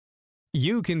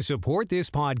You can support this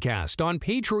podcast on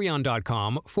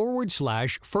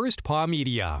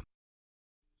patreon.com/firstpawmedia.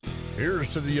 Here's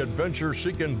to the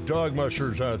adventure-seeking dog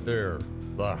mushers out there.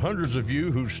 The hundreds of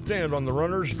you who stand on the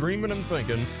runners dreaming and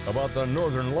thinking about the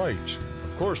Northern Lights.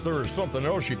 Of course, there is something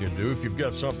else you can do if you've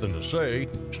got something to say.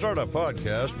 Start a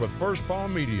podcast with First Paw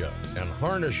Media and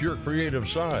harness your creative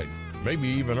side. Maybe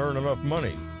even earn enough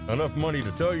money. Enough money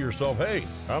to tell yourself, hey,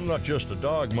 I'm not just a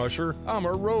dog musher, I'm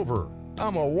a rover.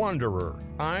 I'm a wanderer.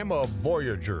 I'm a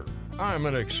voyager. I'm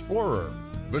an explorer.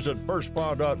 Visit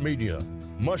firstpaw.media.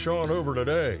 Mush on over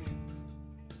today.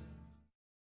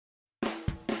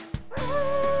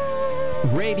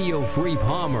 Radio Free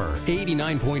Palmer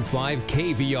 89.5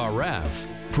 KVRF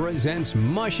presents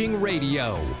Mushing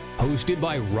Radio, hosted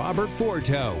by Robert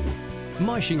Forto.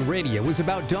 Mushing Radio is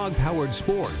about dog-powered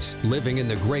sports, living in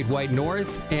the Great White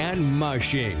North, and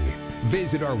mushing.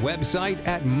 Visit our website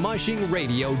at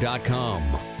mushingradio.com.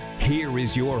 Here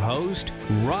is your host,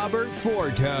 Robert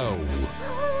Forto.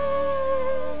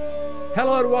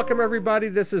 Hello and welcome, everybody.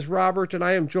 This is Robert, and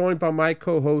I am joined by my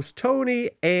co-hosts Toni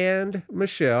and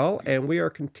Michele, and we are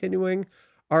continuing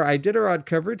our Iditarod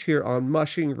coverage here on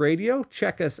Mushing Radio.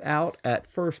 Check us out at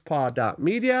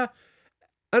firstpaw.media.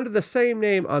 Under the same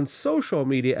name on social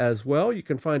media as well. You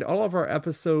can find all of our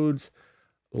episodes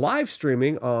live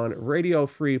streaming on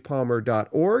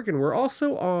radiofreepalmer.org, and we're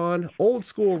also on old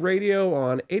school radio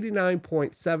on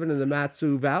 89.7 in the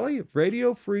Matsu Valley.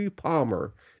 Radio Free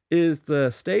Palmer is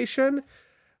the station.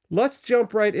 Let's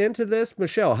jump right into this.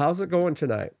 Michele, how's it going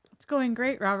tonight? It's going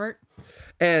great, Robert.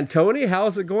 And Toni,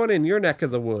 how's it going in your neck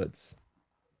of the woods?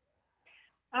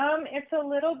 It's a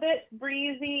little bit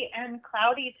breezy and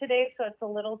cloudy today, so it's a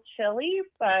little chilly,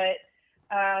 but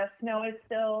snow is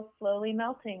still slowly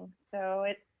melting. So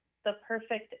it's the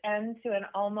perfect end to an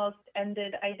almost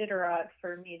ended Iditarod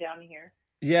for me down here.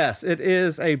 Yes, it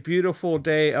is a beautiful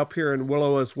day up here in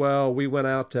Willow as well. We went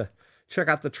out to check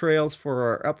out the trails for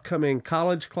our upcoming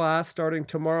college class starting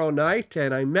tomorrow night,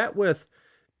 and I met with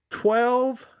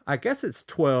 12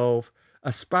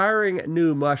 aspiring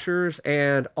new mushers,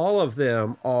 and all of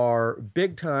them are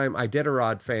big-time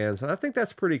Iditarod fans. And I think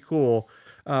that's pretty cool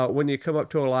when you come up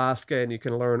to Alaska and you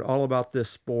can learn all about this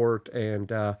sport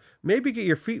and maybe get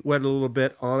your feet wet a little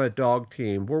bit on a dog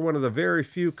team. We're one of the very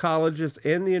few colleges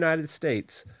in the United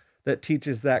States that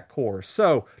teaches that course.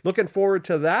 So looking forward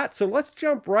to that. So let's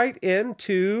jump right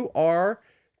into our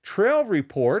trail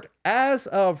report. As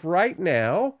of right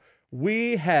now,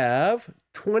 we have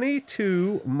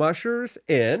 22 mushers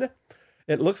in.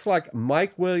 It looks like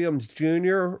Mike Williams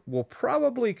Jr. will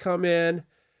probably come in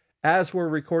as we're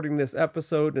recording this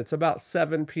episode. And it's about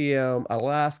 7 p.m.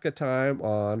 Alaska time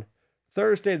on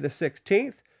Thursday the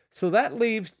 16th. So that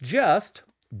leaves just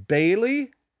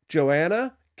Bailey,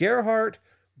 Joanna, Gerhardt,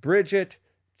 Bridget,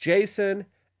 Jason,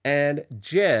 and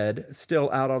Jed still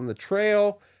out on the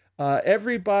trail.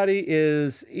 Everybody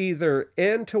is either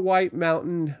into White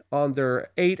Mountain on their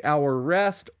 8-hour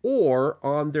rest or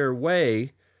on their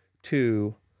way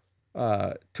to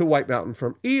White Mountain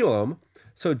from Elam.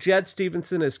 So Jed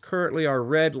Stevenson is currently our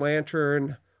Red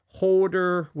Lantern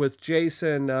holder with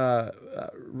Jason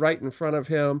right in front of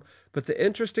him. But the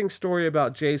interesting story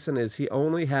about Jason is he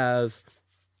only has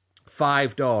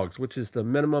 5 dogs, which is the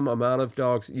minimum amount of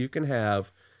dogs you can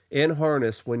have in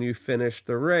harness when you finish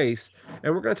the race.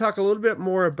 And we're going to talk a little bit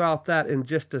more about that in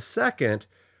just a second.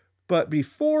 But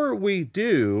before we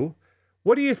do,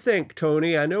 what do you think,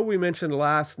 Toni? I know we mentioned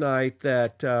last night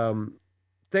that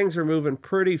things are moving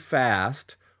pretty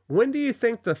fast. When do you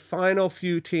think the final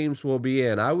few teams will be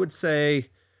in? I would say,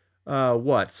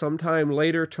 sometime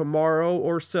later tomorrow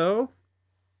or so?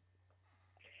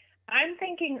 I'm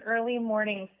thinking early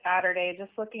morning Saturday,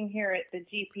 just looking here at the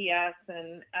GPS,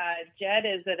 and Jed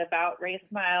is at about race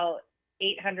mile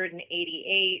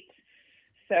 888.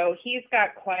 So he's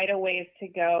got quite a ways to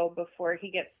go before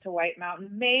he gets to White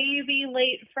Mountain. Maybe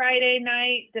late Friday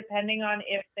night, depending on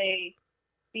if they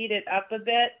speed it up a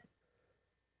bit.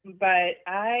 But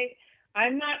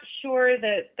I'm not sure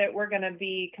that we're going to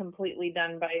be completely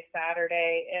done by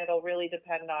Saturday. It'll really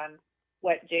depend on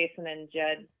what Jason and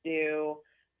Jed do.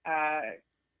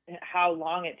 How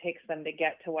long it takes them to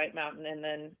get to White Mountain, and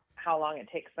then how long it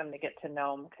takes them to get to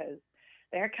Nome, because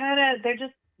they're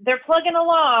plugging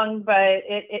along, but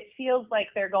it feels like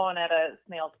they're going at a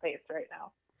snail's pace right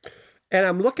now. And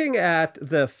I'm looking at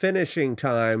the finishing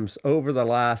times over the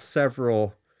last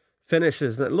several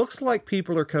finishes, and it looks like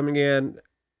people are coming in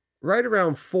right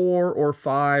around 4 or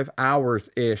 5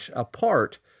 hours-ish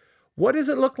apart. What does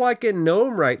it look like in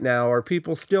Nome right now? Are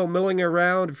people still milling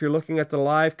around if you're looking at the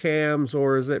live cams,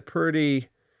 or is it pretty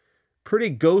pretty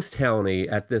ghost towny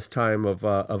at this time of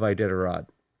Iditarod.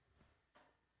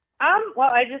 Well,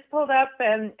 I just pulled up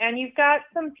and you've got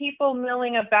some people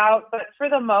milling about, but for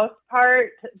the most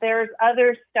part, there's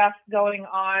other stuff going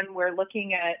on. We're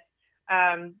looking at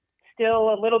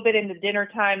still a little bit into dinner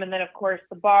time, and then of course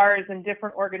the bars and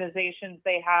different organizations,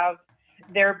 they have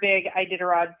their big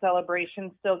Iditarod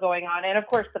celebration still going on, and of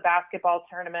course the basketball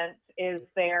tournament is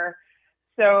there.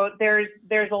 So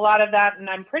there's a lot of that, and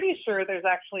I'm pretty sure there's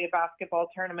actually a basketball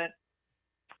tournament,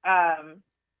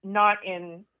 not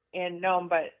in Nome,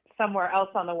 but somewhere else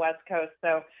on the West Coast.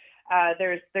 So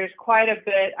there's quite a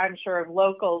bit, I'm sure, of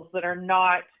locals that are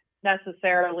not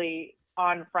necessarily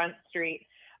on Front Street.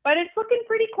 But it's looking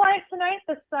pretty quiet tonight.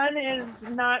 The sun is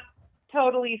not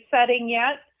totally setting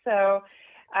yet, so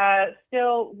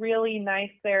still really nice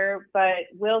there. But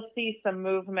we'll see some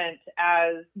movement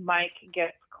as Mike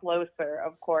gets closer.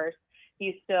 Of course,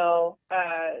 he's still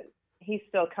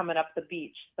coming up the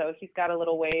beach, so he's got a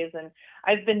little ways. And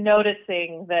I've been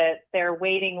noticing that they're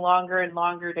waiting longer and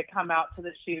longer to come out to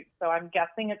the chute. So I'm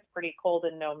guessing it's pretty cold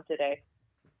in Nome today.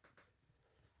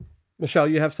 Michele,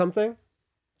 you have something?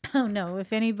 Oh, no.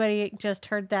 If anybody just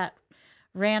heard that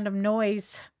random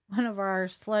noise, one of our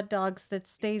sled dogs that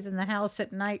stays in the house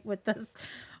at night with us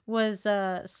was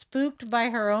spooked by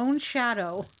her own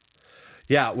shadow.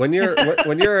 Yeah, when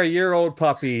you're a year-old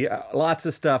puppy, lots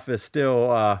of stuff is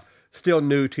still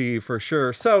new to you for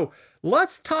sure. So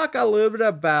let's talk a little bit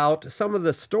about some of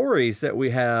the stories that we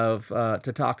have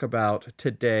to talk about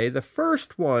today. The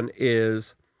first one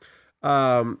is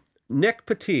Nick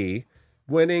Petit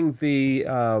winning the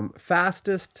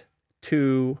fastest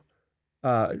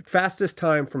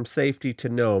time from safety to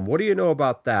Nome. What do you know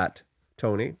about that,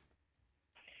 Toni?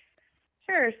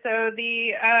 Sure. So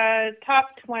the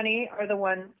top 20 are the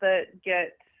ones that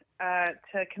get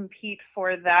to compete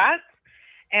for that.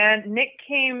 And Nick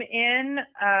came in,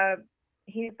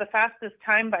 he's the fastest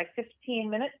time by 15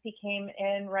 minutes. He came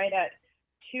in right at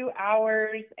 2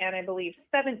 hours and I believe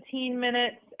 17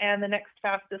 minutes. And the next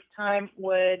fastest time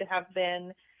would have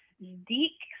been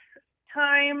Deke's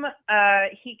time.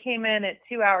 He came in at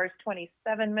 2 hours,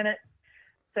 27 minutes.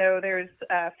 So there's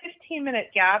a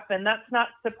 15-minute gap, and that's not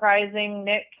surprising.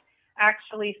 Nick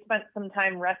actually spent some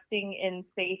time resting in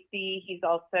safety. He's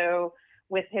also,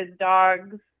 with his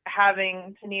dogs,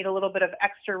 having to need a little bit of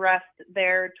extra rest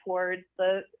there towards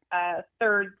the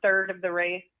third of the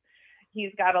race.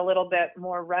 He's got a little bit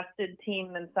more rested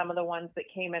team than some of the ones that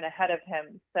came in ahead of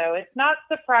him. So it's not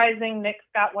surprising. Nick's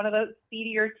got one of those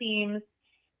speedier teams,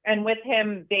 and with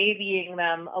him babying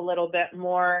them a little bit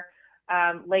more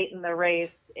late in the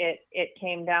race, it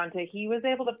came down to he was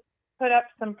able to put up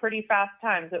some pretty fast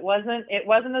times. It wasn't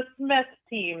a Smith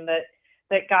team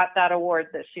that got that award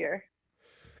this year.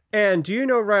 And do you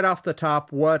know right off the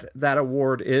top what that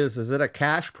award is? Is it a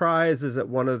cash prize? Is it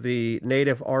one of the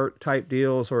native art type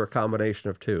deals, or a combination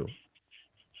of two?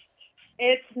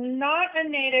 It's not a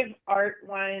native art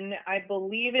one. I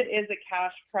believe it is a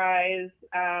cash prize.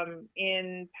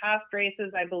 In past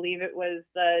races, I believe it was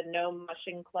the Nome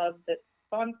Mushing Club that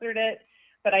sponsored it,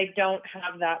 but I don't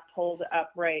have that pulled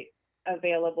up right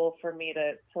available for me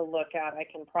to look at. I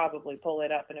can probably pull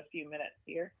it up in a few minutes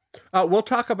here. We'll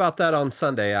talk about that on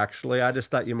Sunday, actually. I just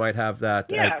thought you might have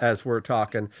that as we're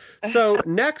talking. So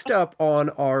next up on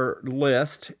our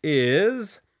list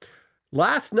is,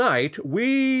 last night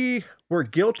we were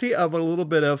guilty of a little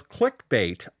bit of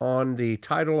clickbait on the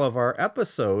title of our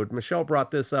episode. Michele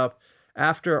brought this up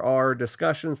after our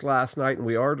discussions last night, and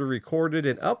we already recorded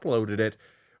and uploaded it.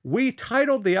 We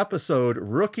titled the episode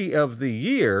Rookie of the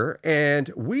Year, and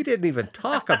we didn't even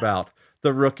talk about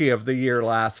the Rookie of the Year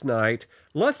last night.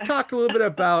 Let's talk a little bit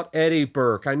about Eddie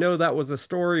Burke. I know that was a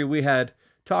story we had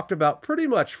talked about pretty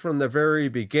much from the very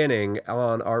beginning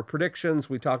on our predictions.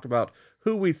 We talked about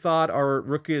who we thought our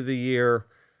Rookie of the Year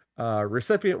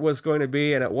recipient was going to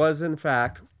be, and it was, in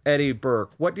fact, Eddie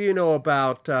Burke. What do you know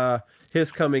about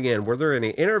his coming in? Were there any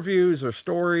interviews or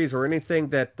stories or anything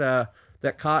that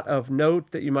caught of note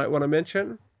that you might want to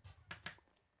mention?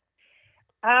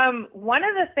 One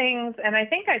of the things, and I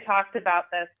think I talked about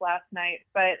this last night,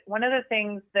 but one of the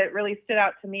things that really stood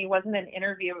out to me wasn't an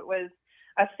interview. It was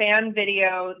a fan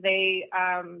video. They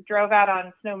drove out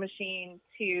on Snow Machine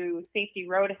to Safety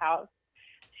Roadhouse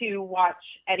to watch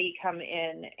Eddie come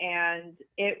in. And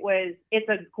it's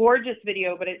a gorgeous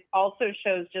video, but it also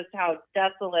shows just how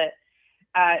desolate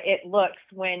it looks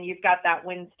when you've got that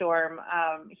windstorm.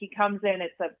 He comes in,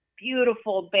 it's a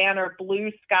beautiful banner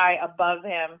blue sky above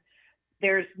him.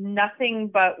 There's nothing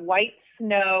but white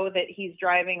snow that he's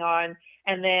driving on.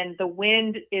 And then the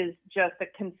wind is just a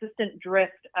consistent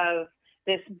drift of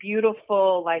this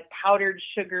beautiful, like powdered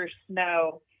sugar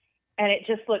snow. And it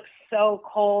just looks so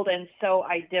cold and so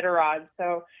Iditarod.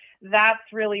 So that's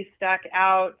really stuck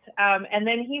out. And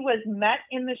then he was met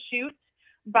in the chute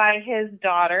by his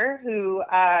daughter, who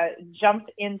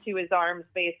jumped into his arms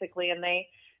basically, and they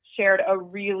shared a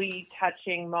really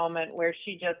touching moment where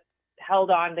she just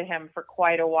held on to him for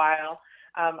quite a while.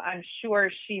 I'm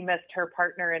sure she missed her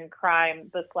partner in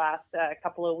crime this last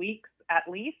couple of weeks at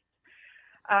least.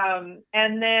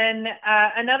 And then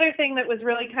another thing that was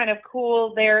really kind of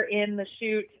cool there in the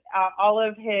chute, all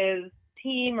of his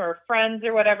team or friends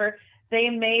or whatever, they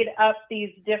made up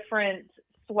these different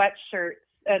sweatshirts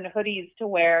and hoodies to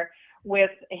wear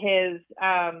with his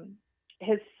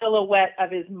silhouette of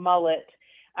his mullet,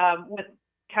 with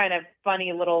kind of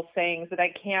funny little sayings that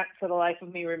I can't for the life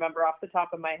of me remember off the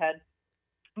top of my head,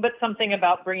 but something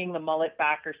about bringing the mullet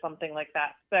back or something like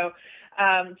that. So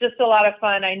just a lot of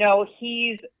fun. I know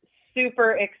he's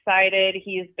super excited.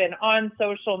 He's been on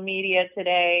social media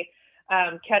today,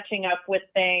 catching up with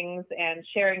things and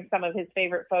sharing some of his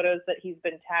favorite photos that he's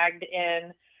been tagged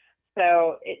in.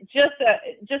 So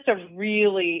just a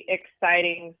really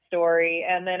exciting story.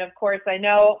 And then, of course, I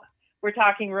know we're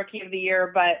talking Rookie of the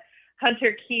Year, but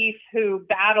Hunter Keefe, who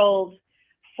battled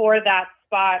for that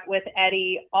spot with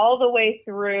Eddie all the way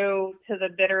through to the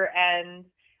bitter end,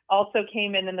 also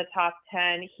came in the top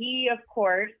 10. He, of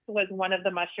course, was one of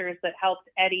the mushers that helped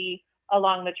Eddie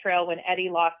along the trail when Eddie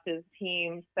lost his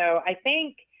team. So I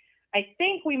think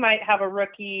we might have a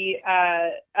Rookie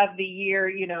of the Year,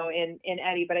 in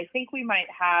Eddie, but I think we might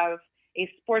have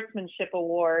a sportsmanship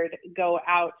award go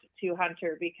out to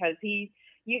Hunter, because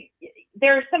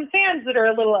there are some fans that are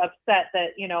a little upset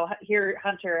that, here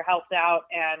Hunter helped out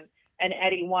and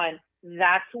Eddie won.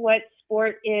 That's what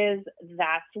sport is.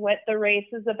 That's what the race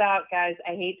is about, guys.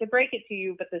 I hate to break it to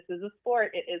you, but this is a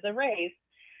sport. It is a race.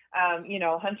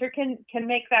 Hunter can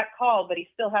make that call, but he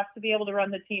still has to be able to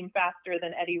run the team faster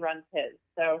than Eddie runs his.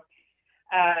 So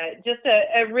just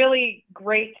a really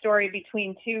great story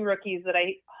between two rookies that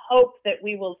I hope that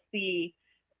we will see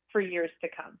for years to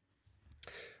come.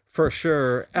 For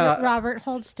sure. Robert,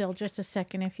 hold still just a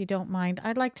second, if you don't mind.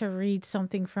 I'd like to read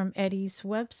something from Eddie's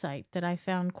website that I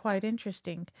found quite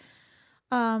interesting.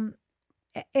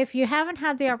 If you haven't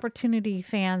had the opportunity,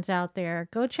 fans out there,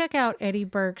 go check out Eddie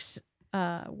Burke's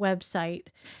website,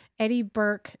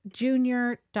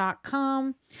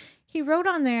 eddieburkejr.com. He wrote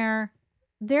on there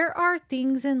are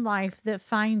things in life that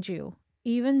find you,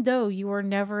 even though you were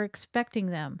never expecting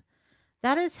them.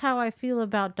 That is how I feel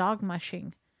about dog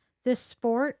mushing. This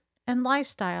sport and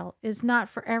lifestyle is not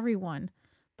for everyone,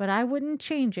 but I wouldn't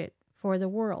change it for the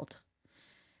world.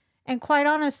 And quite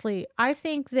honestly, I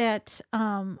think that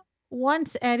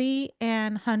once Eddie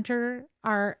and Hunter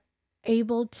are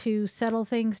able to settle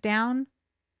things down,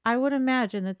 I would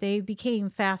imagine that they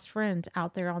became fast friends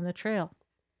out there on the trail.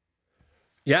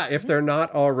 Yeah, if they're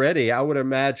not already, I would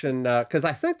imagine, because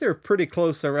I think they're pretty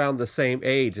close around the same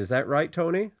age. Is that right,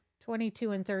 Toni?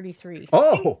 22 and 33.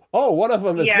 Oh, one of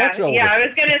them is much older. Yeah, I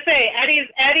was going to say, Eddie's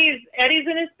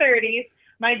in his 30s.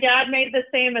 My dad made the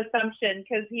same assumption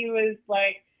because he was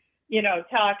like,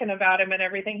 talking about him and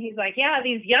everything. He's like, yeah,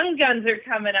 these young guns are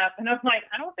coming up. And I'm like,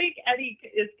 I don't think Eddie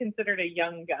is considered a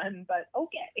young gun, but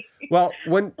okay. Well,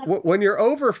 when you're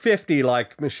over 50,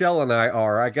 like Michele and I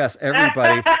are, I guess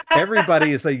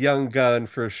everybody is a young gun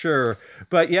for sure.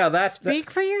 But yeah,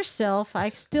 Speak for yourself. I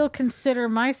still consider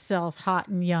myself hot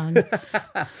and young.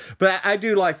 But I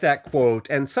do like that quote.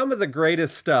 And some of the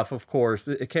greatest stuff, of course,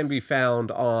 it can be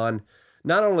found on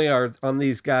not only on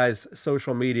these guys'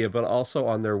 social media, but also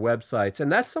on their websites.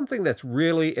 And that's something that's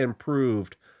really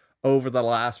improved over the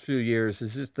last few years,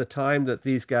 is just the time that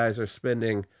these guys are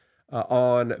spending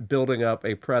on building up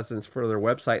a presence for their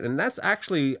website. And that's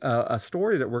actually a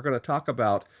story that we're going to talk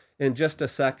about in just a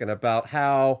second, about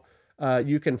how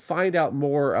you can find out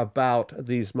more about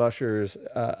these mushers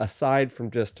aside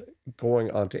from just going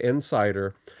onto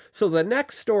Insider. So the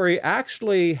next story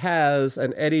actually has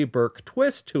an Eddie Burke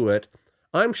twist to it.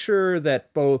 I'm sure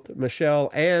that both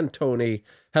Michele and Toni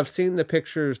have seen the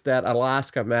pictures that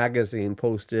Alaska Magazine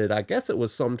posted. I guess it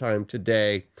was sometime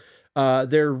today.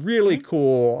 They're really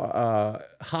cool,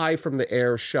 high from the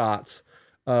air shots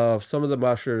of some of the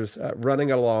mushers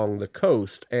running along the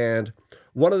coast. And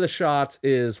one of the shots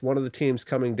is one of the teams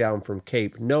coming down from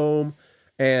Cape Nome.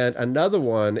 And another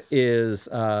one is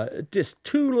just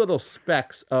two little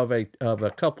specks of a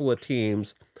couple of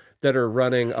teams that are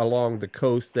running along the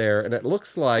coast there. And it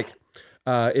looks like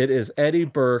it is Eddie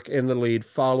Burke in the lead,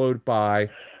 followed by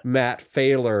Matt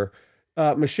Failer.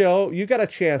 Michele, you got a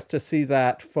chance to see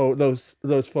those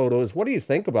photos. What do you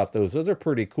think about those? Those are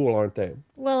pretty cool, aren't they?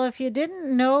 Well, if you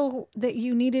didn't know that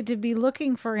you needed to be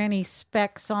looking for any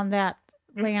specks on that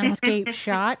landscape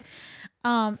shot,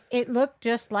 it looked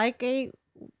just like a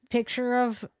picture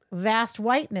of vast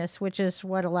whiteness, which is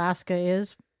what Alaska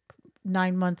is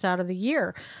 9 months out of the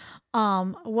year.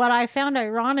 What I found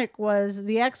ironic was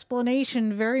the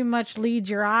explanation very much leads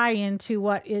your eye into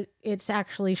what it's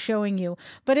actually showing you.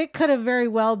 But it could have very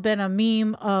well been a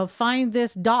meme of find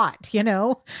this dot,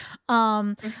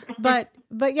 But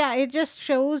yeah, it just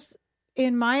shows,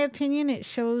 in my opinion, it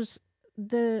shows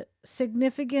the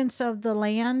significance of the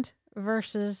land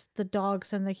versus the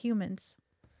dogs and the humans.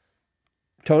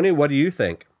 Toni, what do you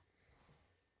think?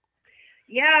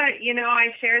 Yeah,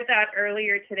 I shared that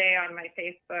earlier today on my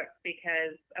Facebook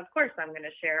because, of course, I'm going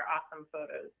to share awesome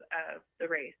photos of the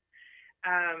race.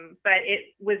 But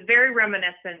it was very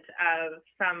reminiscent of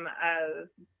some of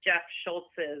Jeff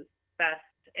Schultz's best,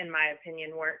 in my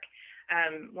opinion, work.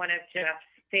 One of Jeff's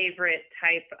favorite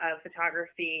type of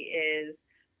photography is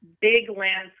big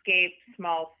landscape,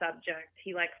 small subject.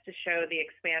 He likes to show the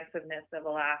expansiveness of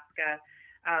Alaska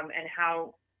and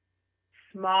how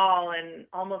small and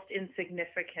almost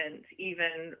insignificant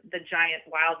even the giant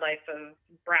wildlife of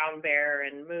brown bear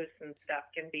and moose and stuff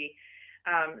can be.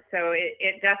 So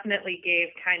it definitely gave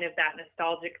kind of that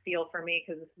nostalgic feel for me,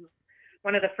 because this is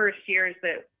one of the first years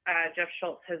that Jeff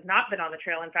Schultz has not been on the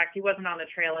trail. In fact, he wasn't on the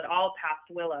trail at all past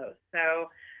Willow. So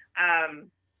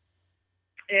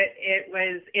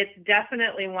it's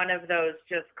definitely one of those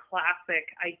just classic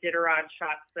Iditarod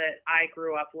shots that I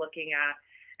grew up looking at.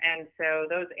 And so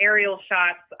those aerial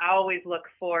shots I always look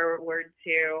forward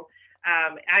to.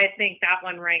 I think that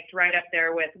one ranked right up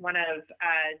there with one of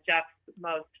Jeff's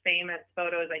most famous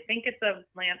photos. I think it's of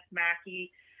Lance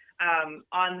Mackey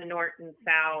on the Norton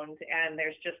Sound. And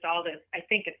there's just all this, I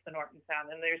think it's the Norton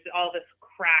Sound, and there's all this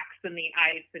cracks in the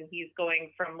ice, and he's going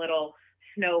from little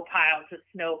snow pile to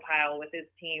snow pile with his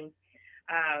team.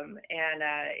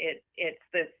 It's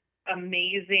this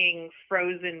amazing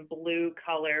frozen blue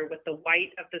color with the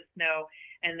white of the snow,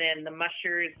 and then the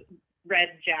mushers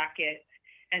red jacket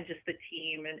and just the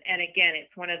team. And again,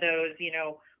 it's one of those,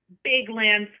 big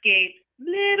landscape,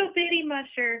 little bitty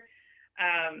musher.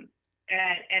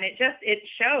 And it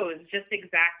shows just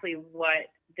exactly what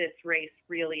this race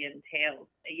really entails.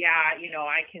 Yeah,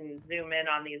 I can zoom in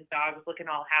on these dogs looking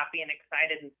all happy and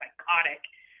excited and psychotic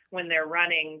when they're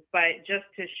running, but just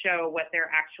to show what they're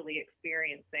actually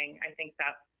experiencing, I think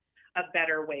that's a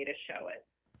better way to show it.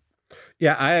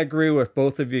 Yeah, I agree with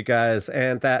both of you guys.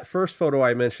 And that first photo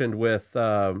I mentioned with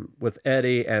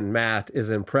Eddie and Matt is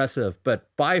impressive, but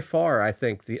by far, I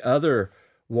think the other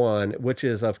one, which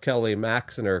is of Kelly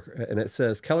Maxner, and it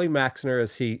says Kelly Maxner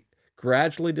as he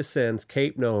gradually descends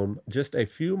Cape Nome just a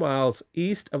few miles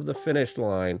east of the finish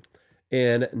line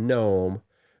in Nome.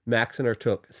 Maxner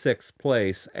took 6th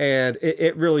place, and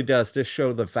it really does just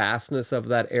show the vastness of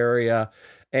that area.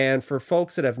 And for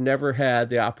folks that have never had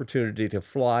the opportunity to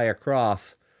fly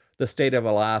across the state of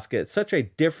Alaska, it's such a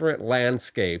different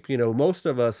landscape. Most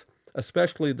of us,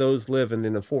 especially those living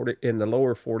in the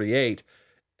lower 48,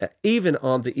 even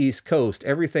on the East Coast,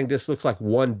 everything just looks like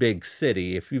one big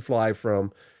city. If you fly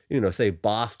from, say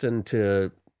Boston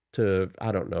to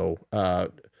I don't know,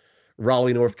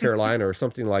 Raleigh, North Carolina, or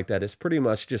something like that, it's pretty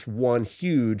much just one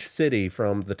huge city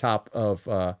from the top of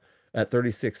at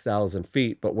 36,000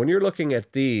 feet. But when you're looking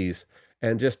at these,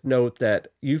 and just note that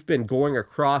you've been going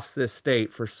across this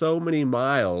state for so many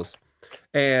miles,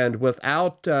 and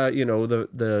without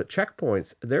the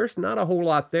checkpoints, there's not a whole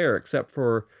lot there except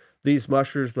for these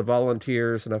mushers, the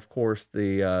volunteers, and of course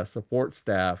the support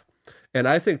staff. And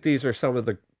I think these are some of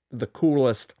the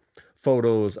coolest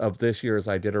photos of this year's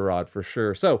Iditarod for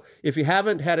sure. So if you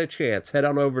haven't had a chance, head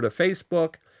on over to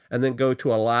Facebook and then go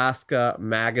to Alaska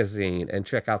Magazine and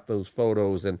check out those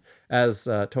photos. And as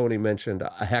Toni mentioned,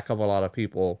 a heck of a lot of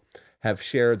people have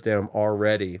shared them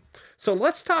already. So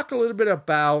let's talk a little bit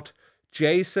about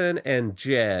Jason and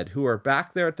Jed, who are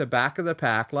back there at the back of the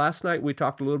pack. Last night we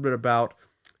talked a little bit about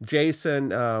Jason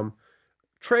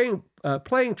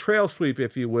playing trail sweep,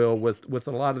 if you will, with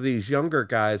a lot of these younger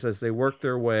guys as they work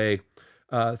their way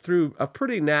through a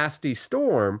pretty nasty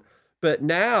storm. But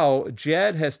now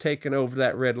Jed has taken over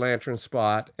that Red Lantern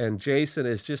spot, and Jason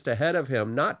is just ahead of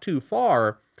him, not too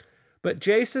far. But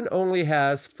Jason only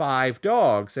has 5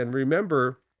 dogs. And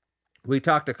remember, we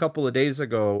talked a couple of days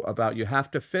ago about you have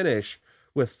to finish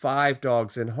with 5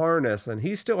 dogs in harness, and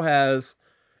he still has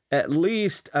at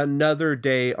least another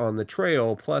day on the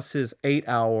trail, plus his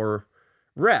 8-hour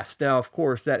rest. Now, of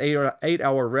course, that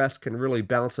 8-hour rest can really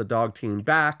bounce a dog team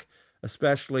back.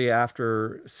 especially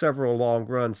after several long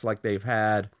runs like they've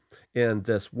had in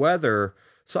this weather.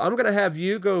 So I'm going to have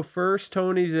you go first,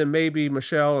 Toni, then maybe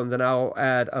Michele, and then I'll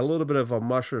add a little bit of a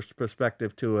musher's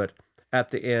perspective to it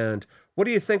at the end. What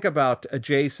do you think about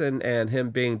Jason and him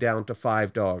being down to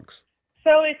 5 dogs?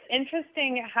 So it's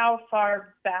interesting how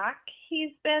far back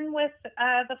he's been with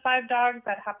the 5 dogs.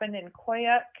 That happened in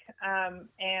Koyuk.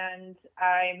 And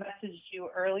I messaged you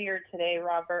earlier today,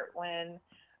 Robert, when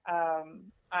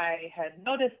I had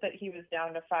noticed that he was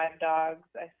down to 5 dogs.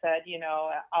 I said,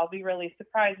 I'll be really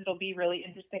surprised. It'll be really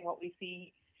interesting what we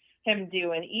see him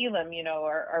do in Elam.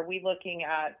 Are we looking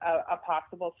at a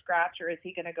possible scratch, or is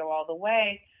he going to go all the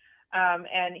way?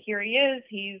 And here he is.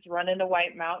 He's running to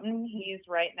White Mountain. He's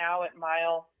right now at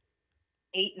mile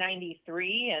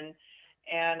 893,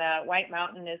 and White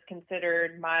Mountain is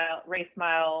considered race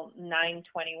mile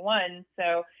 921.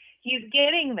 So he's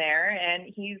getting there,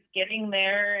 and he's getting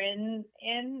there in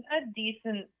a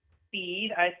decent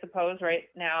speed, I suppose. Right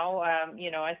now,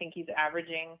 I think he's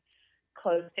averaging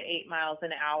close to 8 miles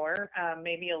an hour,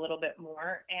 maybe a little bit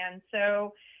more, and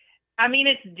so. I mean,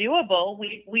 it's doable.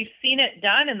 We've seen it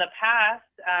done in the past.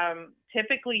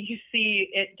 Typically, you see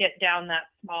it get down that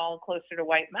small, closer to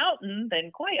White Mountain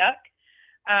than Koyuk,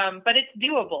 but it's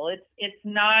doable. It's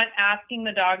not asking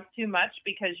the dogs too much,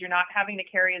 because you're not having to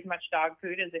carry as much dog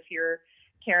food as if you're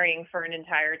carrying for an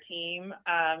entire team.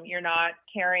 You're not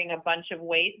carrying a bunch of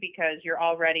weight, because you're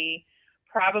already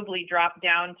probably dropped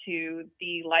down to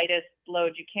the lightest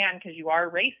load you can, because you are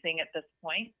racing at this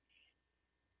point.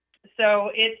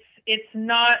 So it's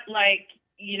not like,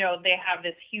 they have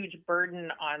this huge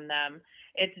burden on them.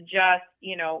 It's just,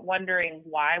 wondering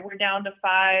why we're down to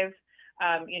 5.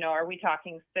 Are we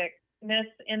talking sickness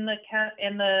in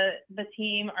the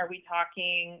team? Are we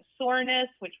talking soreness,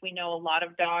 which we know a lot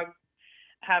of dogs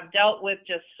have dealt with,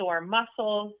 just sore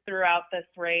muscles throughout this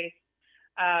race?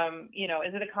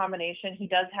 Is it a combination? He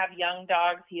does have young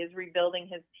dogs. He is rebuilding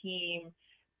his team.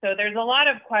 So there's a lot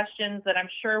of questions that I'm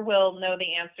sure we'll know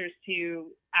the answers to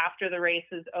after the race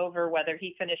is over, whether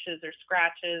he finishes or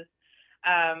scratches.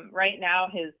 Right now,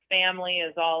 his family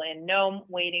is all in Nome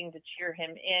waiting to cheer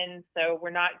him in. So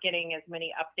we're not getting as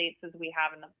many updates as we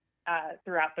have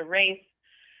throughout the race.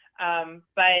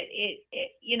 But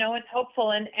it's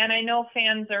hopeful. And I know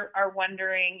fans are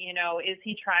wondering, is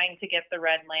he trying to get the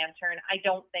red lantern? I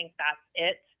don't think that's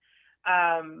it.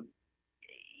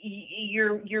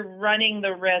 You're running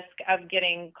the risk of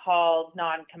getting called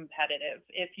non-competitive.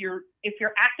 If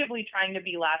you're actively trying to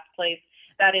be last place,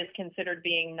 that is considered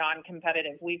being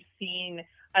non-competitive. We've seen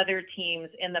other teams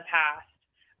in the past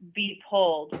be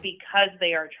pulled because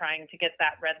they are trying to get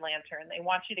that red lantern. They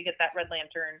want you to get that red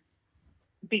lantern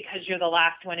because you're the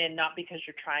last one in, not because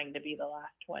you're trying to be the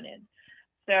last one in.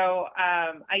 So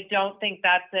I don't think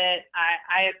that's it.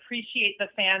 I appreciate the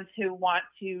fans who want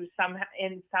to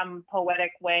in some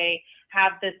poetic way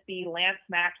have this be Lance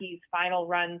Mackey's final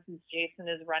run, since Jason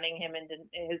is running him into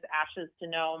his ashes to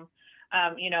Nome,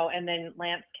 and then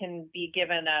Lance can be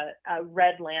given a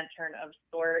red lantern of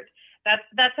sort.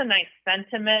 That's a nice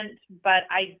sentiment, but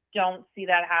I don't see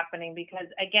that happening, because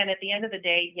again, at the end of the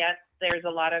day, yes, there's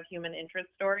a lot of human interest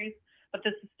stories, but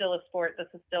this is still a sport. This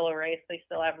is still a race. They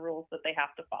still have rules that they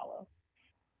have to follow.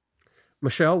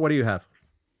 Michele, what do you have?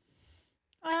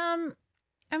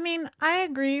 I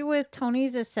agree with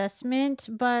Toni's assessment,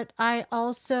 but I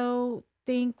also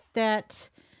think that,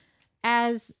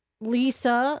 as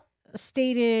Lisa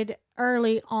stated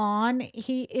early on,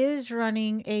 he is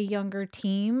running a younger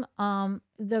team.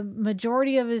 The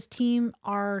majority of his team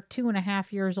are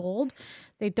 2.5 years old.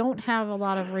 They don't have a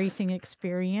lot of racing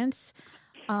experience.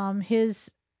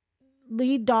 His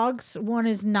lead dogs, one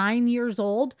is 9 years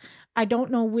old. I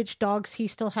don't know which dogs he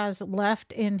still has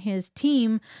left in his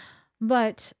team,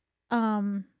 but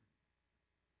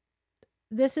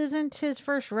this isn't his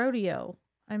first rodeo.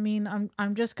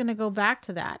 I'm just going to go back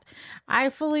to that. I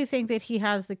fully think that he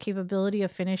has the capability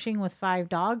of finishing with 5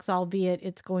 dogs, albeit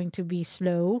it's going to be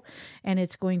slow and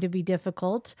it's going to be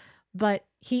difficult. But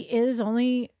he is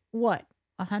only,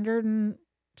 100 and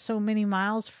so many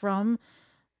miles from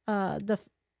the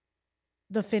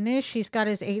finish. He's got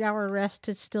his 8-hour rest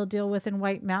to still deal with in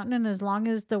White Mountain, and as long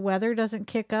as the weather doesn't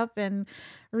kick up and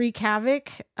wreak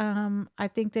havoc, I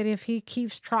think that if he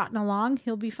keeps trotting along,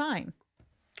 he'll be fine.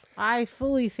 I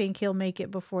fully think he'll make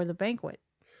it before the banquet.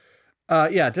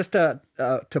 Just to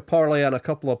parlay on a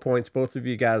couple of points both of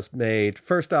you guys made.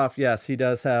 First off, yes, he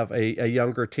does have a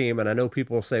younger team, and I know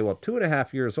people will say, well,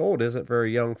 2.5 years old isn't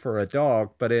very young for a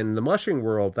dog, but in the mushing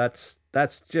world, that's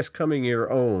just coming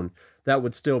your own. That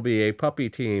would still be a puppy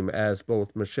team, as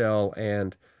both Michele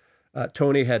and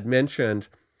Toni had mentioned.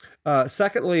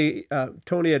 Secondly,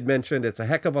 Tony had mentioned it's a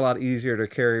heck of a lot easier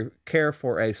to care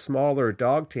for a smaller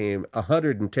dog team,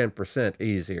 110%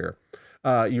 easier.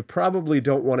 You probably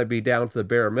don't want to be down to the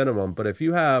bare minimum, but if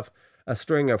you have a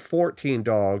string of 14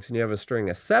 dogs and you have a string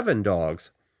of 7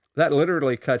 dogs, that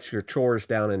literally cuts your chores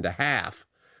down into half.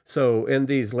 So in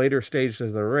these later stages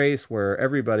of the race where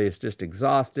everybody is just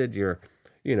exhausted, you're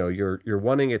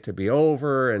wanting it to be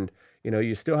over, and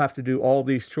you still have to do all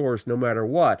these chores no matter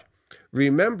what.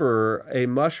 Remember, a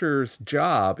musher's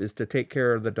job is to take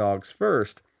care of the dogs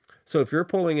first. So if you're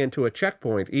pulling into a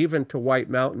checkpoint, even to White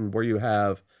Mountain where you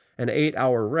have an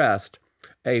 8-hour rest,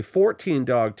 a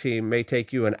 14-dog team may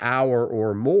take you an hour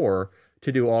or more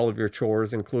to do all of your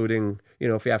chores, including,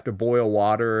 if you have to boil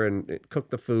water and cook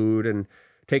the food and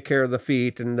take care of the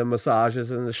feet and the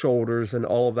massages and the shoulders and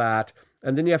all of that.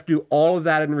 And then you have to do all of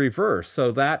that in reverse.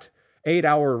 So that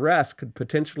 8-hour rest could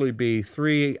potentially be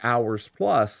 3 hours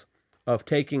plus of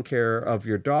taking care of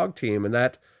your dog team. And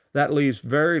that leaves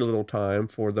very little time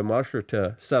for the musher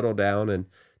to settle down and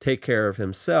take care of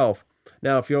himself.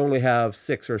 Now, if you only have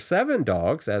 6 or 7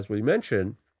 dogs, as we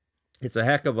mentioned, it's a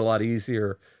heck of a lot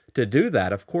easier to do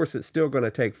that. Of course, it's still going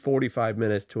to take 45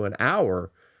 minutes to an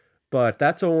hour, but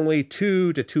that's only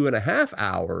 2 to 2.5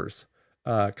 hours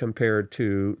compared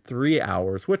to 3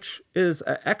 hours, which is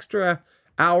an extra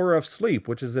hour of sleep,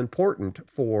 which is important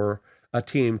for a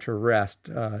team to rest,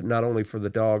 not only for the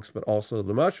dogs, but also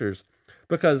the mushers.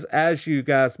 Because as you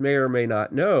guys may or may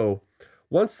not know,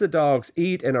 once the dogs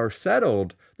eat and are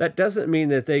settled, that doesn't mean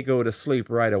that they go to sleep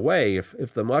right away.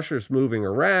 If the musher's moving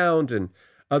around and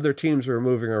other teams are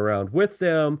moving around with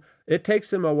them, it takes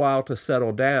them a while to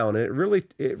settle down. And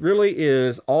it really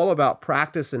is all about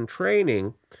practice and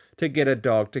training to get a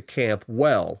dog to camp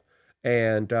well.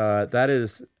 And that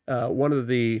is one of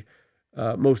the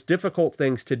most difficult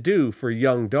things to do for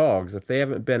young dogs. If they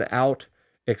haven't been out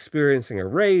experiencing a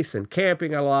race and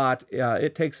camping a lot,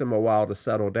 it takes them a while to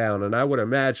settle down. And I would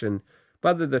imagine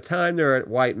by the time they're at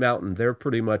White Mountain, they're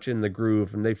pretty much in the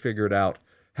groove and they figured out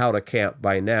how to camp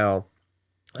by now.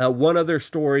 One other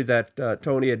story that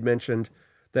Tony had mentioned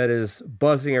that is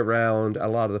buzzing around a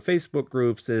lot of the Facebook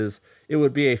groups is it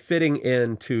would be a fitting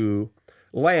end to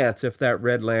Lance if that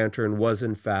red lantern was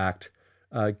in fact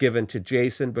given to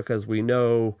Jason, because we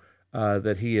know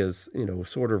that he is,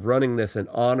 sort of running this in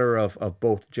honor of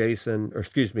both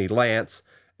Lance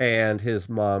and his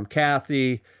mom,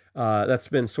 Kathy. That's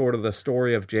been sort of the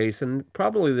story of Jason,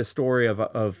 probably the story of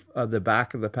the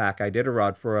back of the pack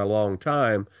Iditarod for a long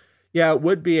time. Yeah, it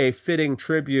would be a fitting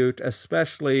tribute,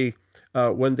 especially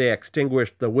when they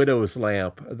extinguished the widow's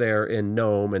lamp there in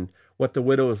Nome. And what the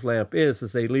widow's lamp is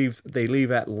they leave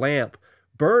that lamp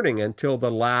burning until the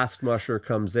last musher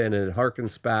comes in, and it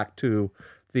harkens back to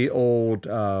the old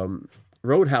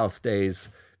roadhouse days.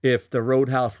 If the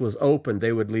roadhouse was open,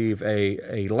 they would leave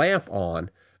a lamp on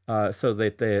so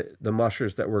that the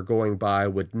mushers that were going by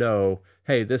would know,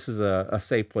 hey, this is a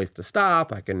safe place to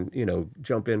stop. I can,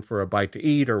 jump in for a bite to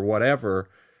eat or whatever.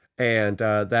 And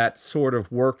that sort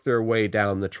of worked their way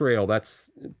down the trail.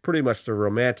 That's pretty much the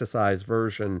romanticized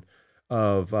version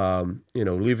of,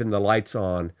 leaving the lights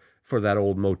on for that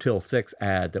old Motel 6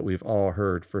 ad that we've all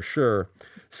heard for sure.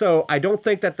 So I don't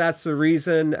think that that's the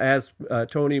reason. As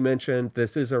Tony mentioned,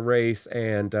 this is a race,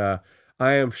 and I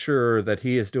am sure that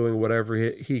he is doing whatever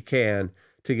he can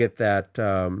to get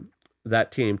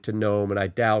that team to Nome, and I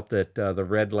doubt that the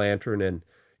Red Lantern and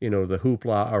the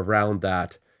hoopla around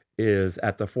that is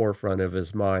at the forefront of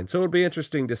his mind. So it'll be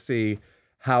interesting to see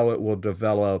how it will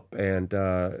develop, and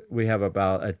we have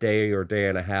about a day or day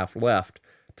and a half left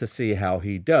to see how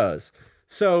he does.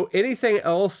 So anything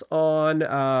else on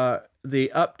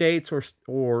the updates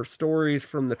or stories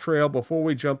from the trail before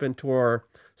we jump into our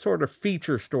sort of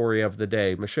feature story of the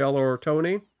day? Michele or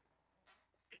Tony?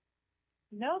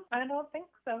 No, I don't think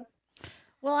so.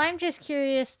 Well, I'm just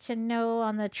curious to know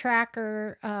on the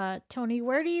tracker, Tony,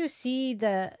 where do you see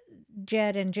the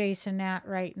Jed and Jason at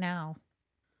right now?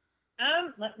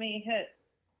 Let me hit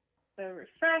the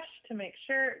refresh to make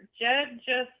sure. Jed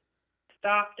just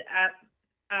stopped at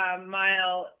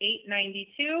mile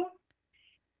 892,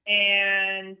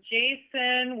 and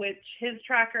Jason, which his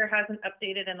tracker hasn't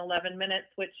updated in 11 minutes,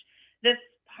 which this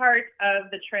part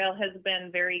of the trail has been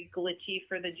very glitchy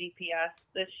for the GPS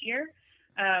this year.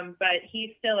 But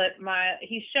he's still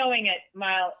he's showing at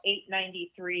mile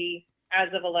 893 as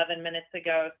of 11 minutes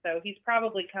ago. So he's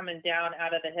probably coming down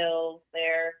out of the hills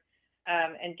there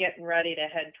and getting ready to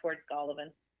head towards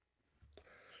Golovin.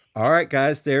 All right,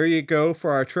 guys, there you go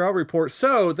for our trail report.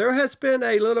 So there has been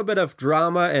a little bit of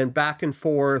drama and back and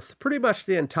forth pretty much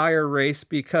the entire race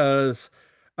because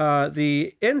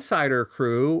the Insider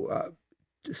crew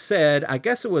said, I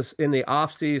guess it was in the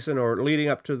off season or leading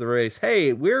up to the race,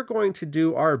 hey, we're going to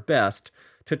do our best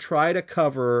to try to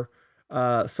cover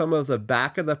some of the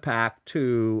back of the pack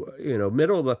to,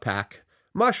 middle of the pack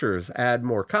mushers, add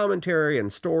more commentary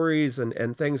and stories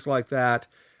and things like that.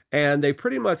 And they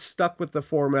pretty much stuck with the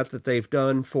format that they've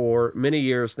done for many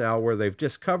years now, where they've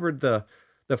just covered the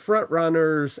front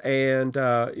runners and,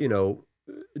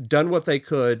 done what they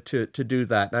could to do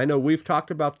that. And I know we've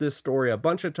talked about this story a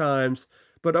bunch of times,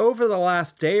 but over the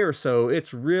last day or so,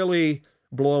 it's really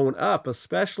blown up,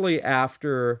 especially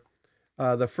after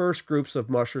the first groups of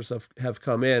mushers have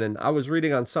come in. And I was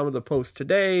reading on some of the posts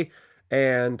today,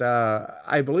 and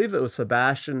I believe it was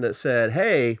Sebastian that said,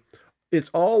 hey, it's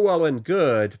all well and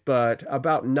good, but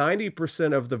about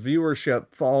 90% of the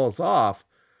viewership falls off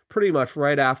pretty much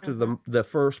right after the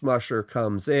first musher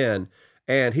comes in.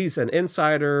 And he's an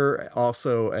insider,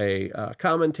 also a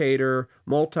commentator,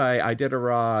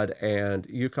 multi-Iditarod and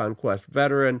Yukon Quest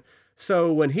veteran.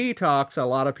 So when he talks, a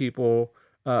lot of people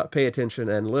pay attention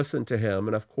and listen to him.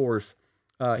 And of course,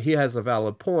 he has a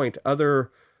valid point.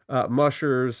 Other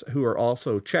mushers who are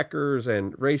also checkers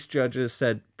and race judges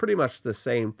said pretty much the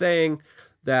same thing,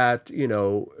 that,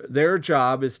 their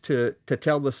job is to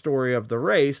tell the story of the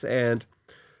race, and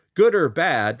good or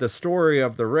bad, the story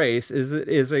of the race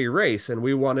is a race, and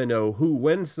we want to know who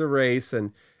wins the race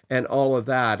and all of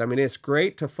that. I mean, it's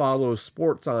great to follow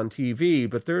sports on TV,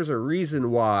 but there's a reason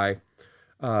why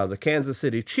the Kansas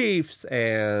City Chiefs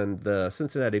and the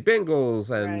Cincinnati Bengals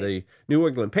and the New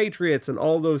England Patriots and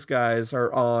all those guys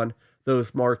are on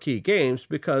those marquee games,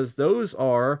 because those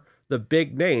are the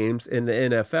big names in the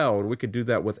NFL, and we could do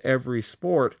that with every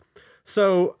sport.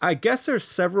 So I guess there's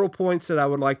several points that I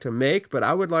would like to make, but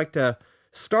I would like to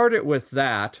start it with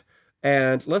that.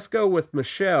 And let's go with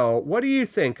Michele. What do you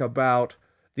think about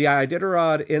the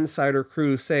Iditarod Insider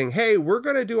crew saying, hey, we're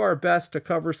going to do our best to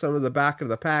cover some of the back of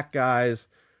the pack guys,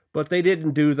 but they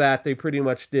didn't do that. They pretty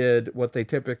much did what they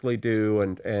typically do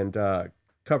and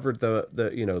covered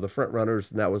the front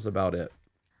runners, and that was about it.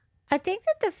 I think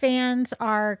that the fans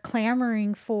are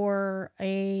clamoring for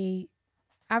a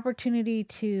opportunity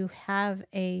to have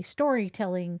a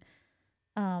storytelling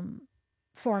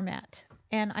format.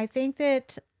 And I think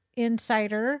that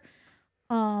Insider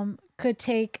could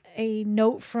take a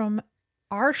note from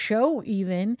our show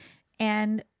even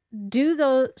and do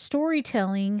the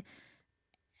storytelling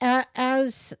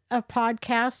as a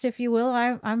podcast, if you will.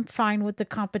 I'm fine with the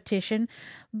competition,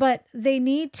 but they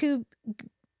need to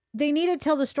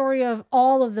tell the story of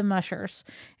all of the mushers,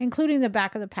 including the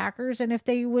back of the packers. And if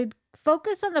they would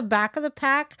focus on the back of the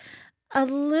pack a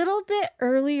little bit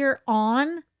earlier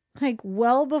on, like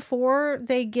well before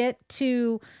they get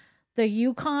to the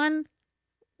Yukon,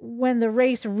 when the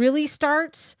race really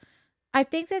starts, I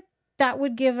think that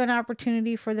would give an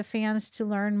opportunity for the fans to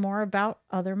learn more about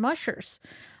other mushers.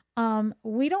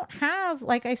 We don't have,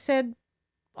 like I said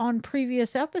on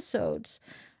previous episodes,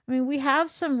 I mean, we have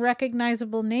some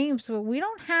recognizable names, but we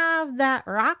don't have that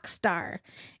rock star.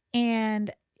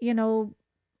 And,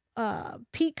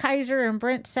 Pete Kaiser and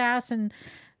Brent Sass and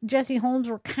Jesse Holmes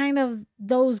were kind of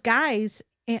those guys,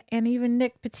 and even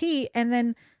Nick Petit. And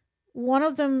then one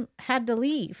of them had to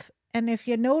leave. And if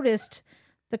you noticed,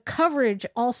 the coverage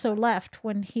also left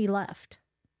when he left.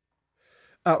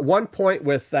 One point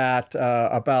with that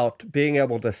about being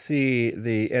able to see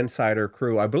the Insider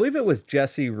crew, I believe it was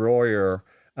Jesse Royer,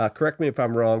 correct me if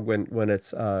I'm wrong when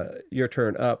it's your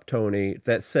turn up, Toni,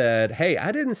 that said, hey,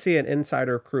 I didn't see an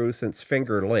Insider crew since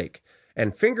Finger Lake.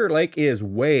 And Finger Lake is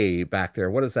way back there.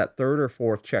 What is that, third or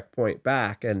fourth checkpoint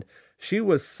back? And she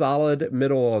was solid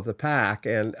middle of the pack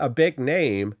and a big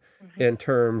name in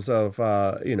terms of,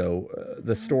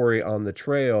 the story on the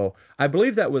trail. I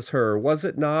believe that was her, was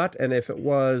it not? And if it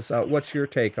was, what's your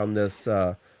take on this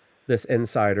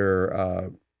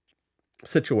Insider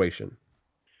situation?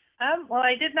 Well,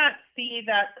 I did not see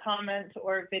that comment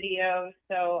or video,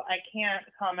 so I can't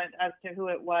comment as to who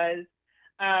it was.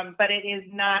 But it is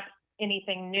not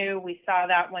anything new. We saw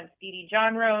that when Speedy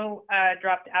Johnroe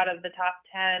dropped out of the top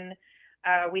 10.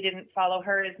 We didn't follow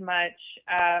her as much.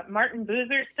 Martin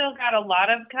Boozer still got a lot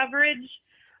of coverage,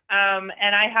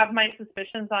 and I have my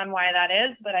suspicions on why that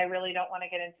is, but I really don't want to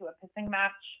get into a pissing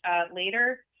match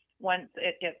later once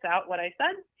it gets out what I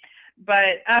said.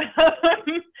 But,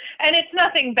 and it's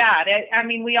nothing bad. I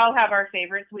mean, we all have our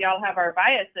favorites. We all have our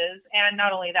biases. And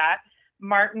not only that,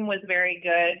 Martin was very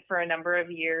good for a number of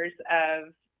years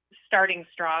of starting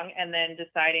strong and then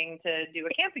deciding to do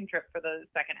a camping trip for the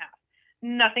second half.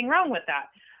 Nothing wrong with that.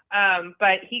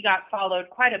 But he got followed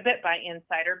quite a bit by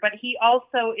Insider. But he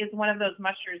also is one of those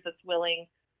mushers that's willing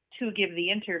to give the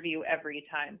interview every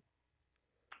time.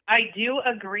 I do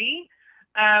agree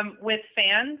with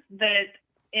fans that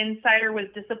Insider was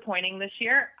disappointing this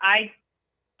year. I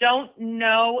don't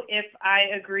know if I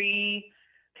agree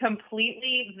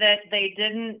completely that they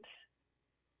didn't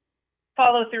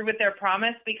follow through with their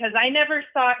promise, because I never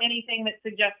saw anything that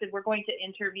suggested we're going to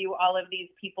interview all of these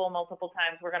people multiple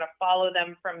times. We're going to follow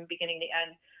them from beginning to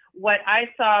end. What I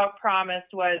saw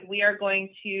promised was we are going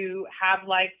to have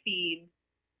live feeds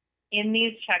in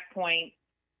these checkpoints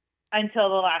until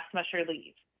the last musher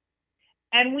leaves.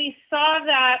 And we saw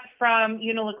that from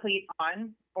Unilaclete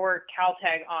on, or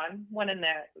Caltag on, one in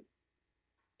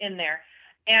there.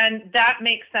 And that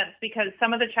makes sense, because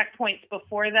some of the checkpoints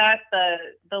before that,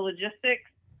 the logistics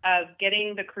of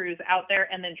getting the crews out there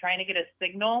and then trying to get a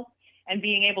signal and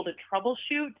being able to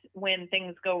troubleshoot when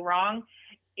things go wrong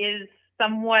is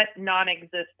somewhat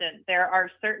non-existent. There are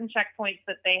certain checkpoints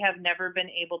that they have never been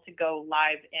able to go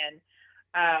live in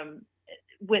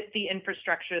with the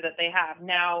infrastructure that they have.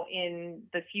 Now, in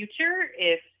the future,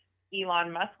 if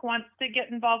Elon Musk wants to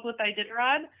get involved with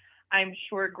Iditarod, I'm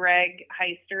sure Greg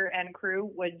Heister and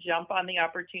crew would jump on the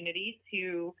opportunity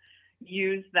to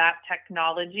use that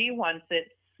technology once it's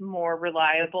more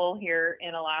reliable here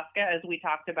in Alaska, as we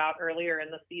talked about earlier in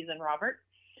the season, Robert.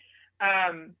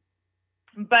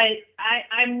 But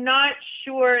I'm not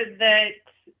sure that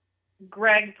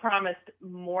Greg promised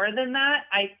more than that.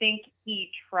 I think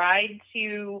he tried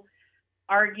to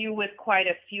argue with quite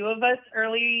a few of us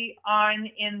early on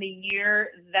in the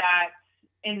year that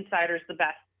Insider's the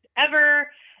best ever,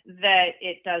 that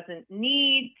it doesn't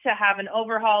need to have an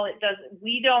overhaul.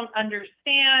 We don't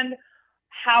understand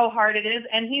how hard it is.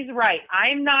 And he's right.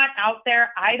 I'm not out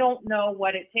there. I don't know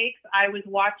what it takes. I was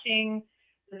watching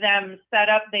them set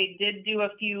up. They did do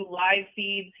a few live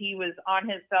feeds. He was on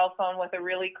his cell phone with a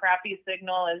really crappy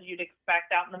signal, as you'd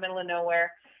expect out in the middle of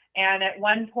nowhere. And at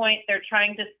one point they're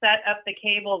trying to set up the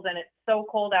cables, and it's so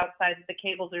cold outside that the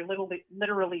cables are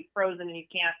literally frozen, and you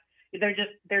can't,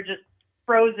 they're just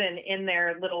frozen in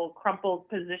their little crumpled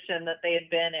position that they had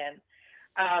been in.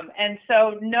 And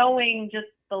so knowing just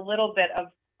the little bit of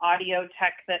audio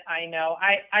tech that I know,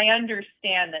 I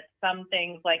understand that some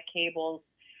things like cables,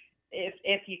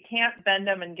 if you can't bend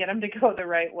them and get them to go the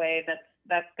right way,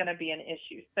 that's going to be an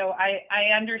issue. So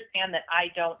I understand that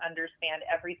I don't understand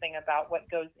everything about what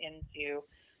goes into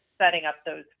setting up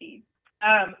those feeds.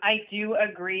 I do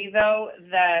agree, though,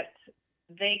 that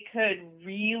they could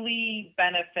really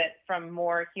benefit from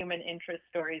more human interest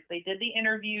stories. They did the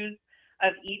interviews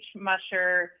of each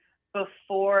musher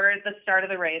before the start of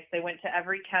the race. They went to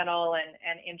every kennel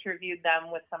and interviewed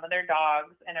them with some of their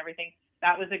dogs and everything.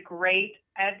 That was a great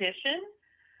addition.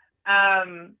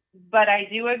 But I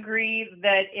do agree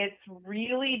that it's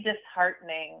really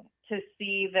disheartening to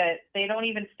see that they don't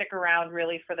even stick around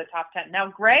really for the top 10. Now,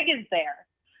 Greg is there.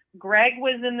 Greg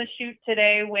was in the chute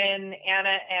today when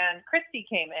Anna and Christy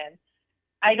came in.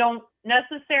 I don't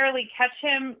necessarily catch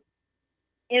him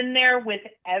in there with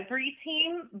every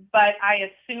team, but I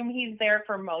assume he's there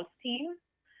for most teams.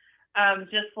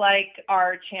 Just like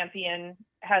our champion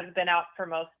has been out for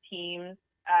most teams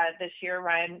this year.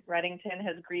 Ryan Reddington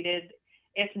has greeted,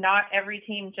 if not every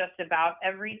team, just about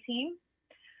every team.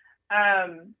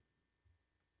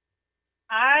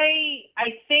 I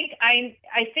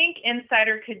think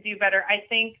Insider could do better. I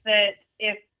think that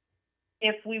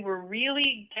if we were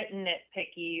really getting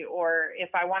nitpicky, or if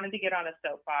I wanted to get on a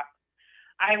soapbox,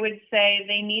 I would say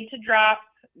they need to drop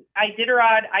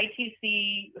Iditarod,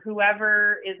 ITC,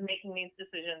 whoever is making these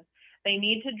decisions. They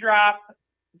need to drop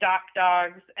dock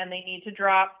dogs, and they need to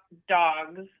drop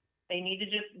dogs. They need to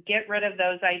just get rid of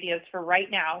those ideas for right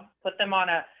now. Put them on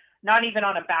not even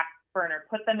on a back burner.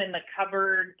 Put them in the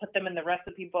cupboard, put them in the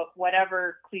recipe book,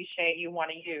 whatever cliche you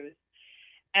want to use.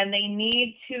 And they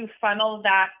need to funnel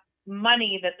that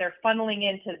money that they're funneling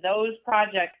into those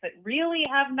projects that really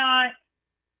have not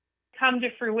come to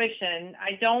fruition.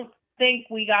 I don't think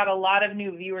we got a lot of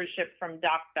new viewership from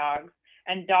Doc Dogs,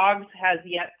 and Dogs has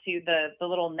yet to, the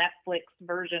little Netflix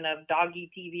version of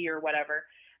Doggy TV or whatever,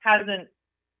 hasn't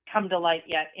come to light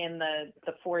yet in the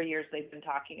 4 years they've been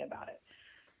talking about it.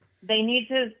 They need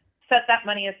to set that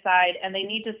money aside, and they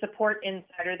need to support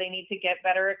Insider. They need to get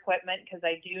better equipment, because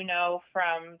I do know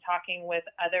from talking with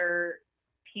other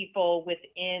people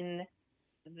within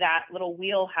that little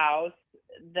wheelhouse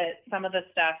that some of the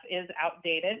stuff is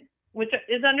outdated, which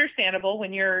is understandable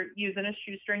when you're using a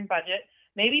shoestring budget.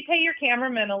 Maybe pay your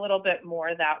cameraman a little bit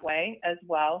more that way as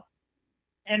well,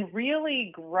 and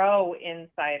really grow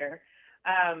Insider.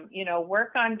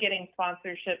 Work on getting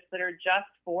sponsorships that are just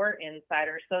for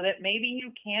Insider, so that maybe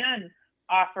you can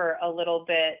offer a little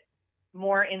bit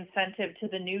more incentive to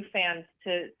the new fans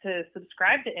to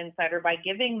subscribe to Insider by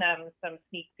giving them some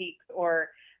sneak peeks or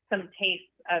some tastes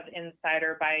of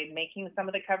Insider by making some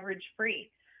of the coverage free.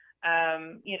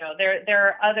 There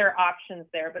are other options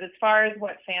there, but as far as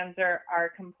what fans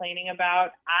are complaining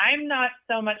about, I'm not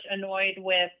so much annoyed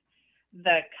with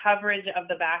the coverage of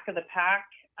the back of the pack.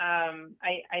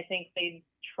 I think they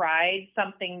tried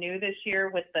something new this year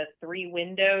with the 3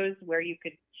 windows where you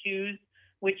could choose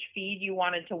which feed you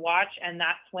wanted to watch, and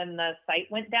that's when the site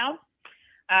went down.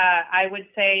 I would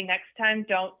say next time,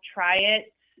 don't try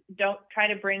it. Don't try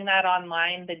to bring that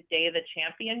online the day the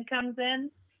champion comes in,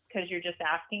 because you're just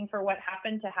asking for what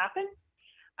happened to happen.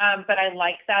 But I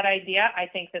like that idea. I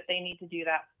think that they need to do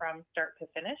that from start to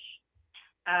finish,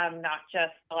 not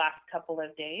just the last couple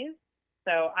of days.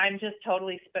 So I'm just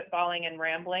totally spitballing and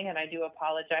rambling, and I do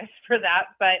apologize for that.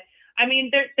 But I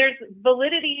mean, there's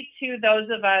validity to those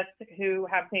of us who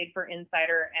have paid for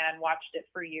Insider and watched it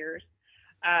for years.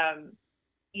 I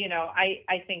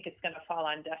think it's going to fall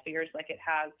on deaf ears like it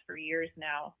has for years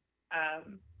now.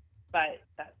 But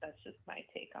that's just my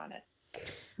take on it.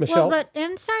 Michele? Well, but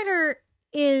Insider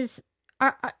is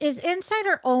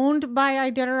Insider owned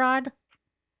by Iditarod?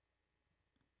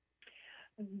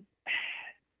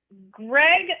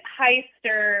 Greg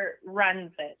Heister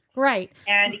runs it. Right.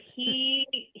 And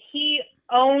he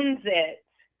owns it.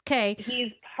 Okay.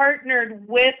 He's partnered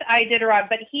with Iditarod,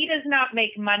 but he does not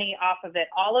make money off of it.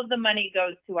 All of the money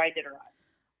goes to Iditarod.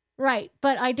 Right.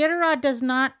 But Iditarod does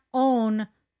not own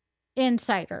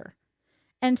Insider.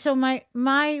 And so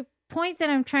my point that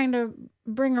I'm trying to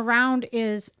bring around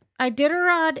is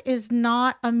Iditarod is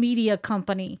not a media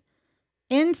company.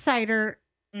 Insider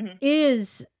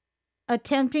is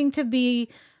attempting to be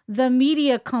the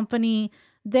media company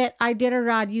that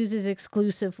Iditarod uses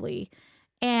exclusively.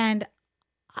 And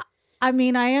I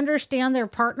mean, I understand their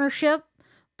partnership,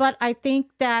 but I think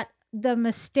that the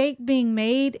mistake being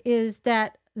made is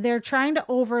that they're trying to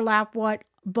overlap what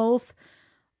both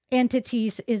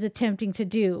entities is attempting to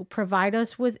do, provide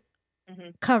us with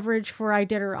coverage for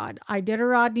Iditarod.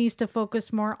 Iditarod needs to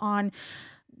focus more on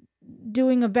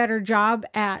doing a better job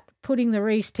at putting the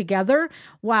race together,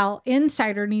 while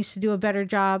Insider needs to do a better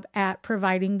job at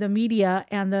providing the media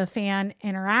and the fan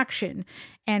interaction.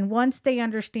 And once they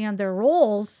understand their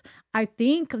roles, I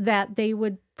think that they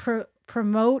would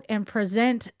promote and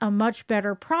present a much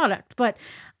better product. But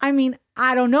I mean,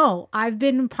 I don't know. I've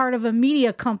been part of a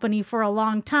media company for a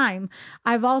long time.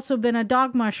 I've also been a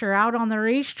dog musher out on the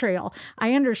race trail.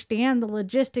 I understand the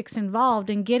logistics involved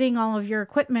in getting all of your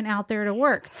equipment out there to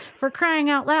work. For crying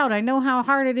out loud, I know how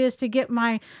hard it is to get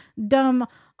my dumb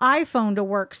iPhone to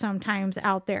work sometimes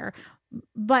out there.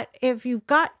 But if you've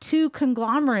got two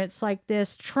conglomerates like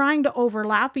this trying to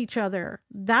overlap each other,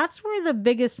 that's where the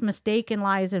biggest mistake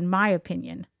lies, in my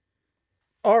opinion.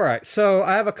 All right, so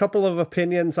I have a couple of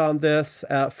opinions on this.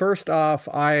 First off,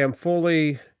 I am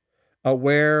fully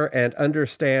aware and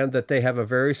understand that they have a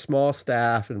very small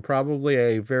staff and probably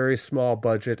a very small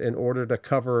budget in order to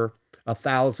cover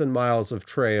 1,000 miles of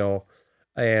trail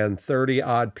and 30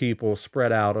 odd people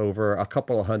spread out over a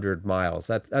couple of 100 miles.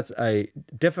 That's a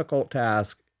difficult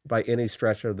task by any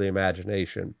stretch of the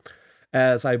imagination.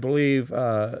 As I believe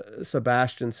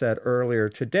Sebastian said earlier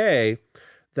today,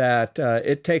 that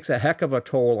it takes a heck of a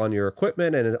toll on your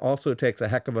equipment, and it also takes a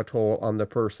heck of a toll on the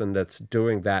person that's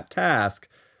doing that task,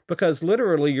 because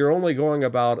literally you're only going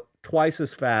about twice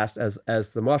as fast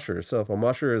as the musher. So if a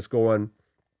musher is going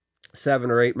 7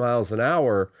 or 8 miles an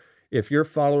hour, if you're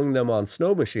following them on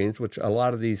snow machines, which a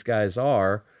lot of these guys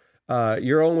are,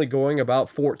 you're only going about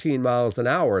 14 miles an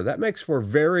hour. That makes for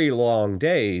very long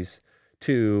days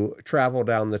to travel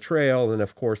down the trail and,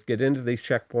 of course, get into these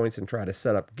checkpoints and try to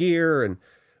set up gear and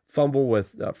fumble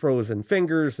with frozen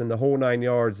fingers and the whole 9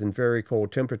 yards in very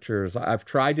cold temperatures. I've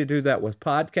tried to do that with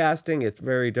podcasting. It's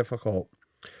very difficult.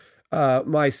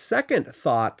 My second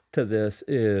thought to this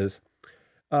is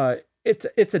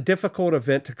it's a difficult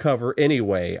event to cover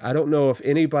anyway. I don't know if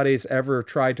anybody's ever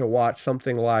tried to watch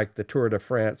something like the Tour de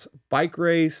France bike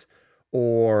race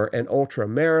or an ultra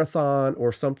marathon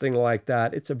or something like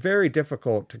that. It's very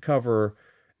difficult to cover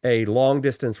a long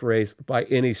distance race by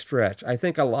any stretch. I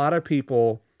think a lot of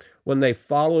people, when they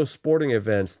follow sporting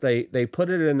events, they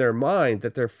put it in their mind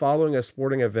that they're following a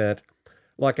sporting event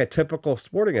like a typical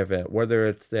sporting event, whether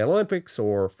it's the Olympics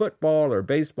or football or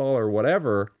baseball or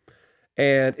whatever.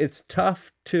 And it's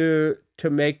tough to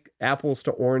make apples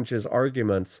to oranges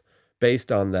arguments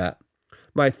based on that.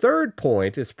 My third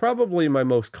point is probably my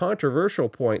most controversial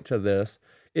point to this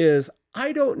is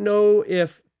I don't know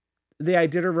if the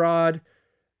Iditarod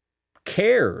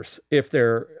cares if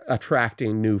they're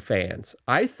attracting new fans.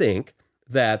 I think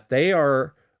that they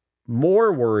are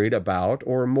more worried about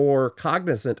or more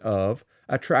cognizant of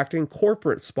attracting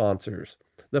corporate sponsors,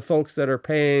 the folks that are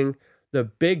paying the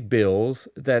big bills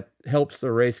that helps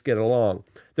the race get along.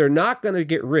 They're not going to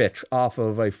get rich off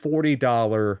of a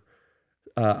 $40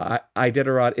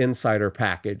 Iditarod Insider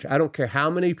package. I don't care how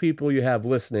many people you have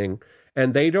listening,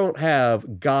 and they don't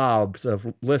have gobs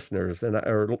of listeners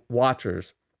or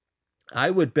watchers. I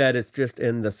would bet it's just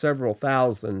in the several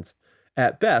thousands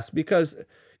at best, because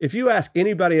if you ask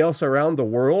anybody else around the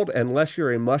world, unless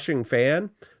you're a mushing fan,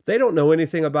 they don't know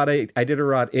anything about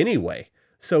Iditarod anyway.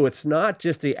 So it's not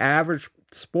just the average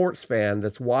sports fan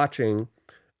that's watching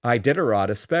Iditarod,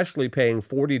 especially paying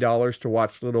 $40 to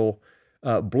watch little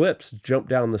blips jump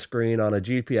down the screen on a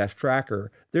GPS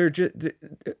tracker.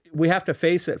 We have to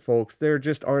face it, folks. There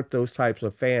just aren't those types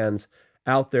of fans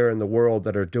out there in the world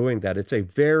that are doing that. It's a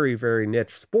very, very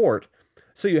niche sport.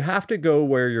 So you have to go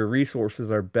where your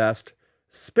resources are best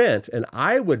spent. And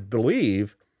I would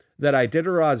believe that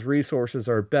Iditarod's resources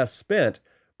are best spent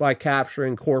by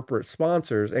capturing corporate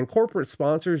sponsors. And corporate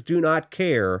sponsors do not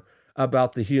care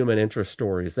about the human interest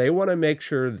stories. They want to make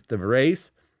sure that the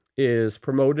race is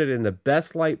promoted in the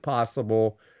best light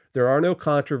possible. There are no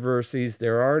controversies.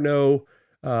 There are no,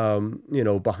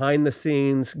 behind the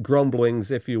scenes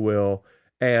grumblings, if you will.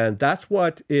 And that's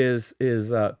what is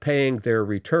paying their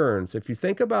returns. If you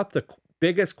think about the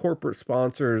biggest corporate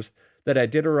sponsors that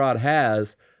Iditarod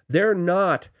has, they're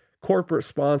not corporate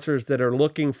sponsors that are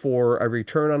looking for a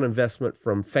return on investment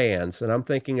from fans. And I'm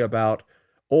thinking about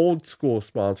old school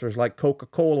sponsors like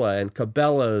Coca-Cola and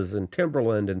Cabela's and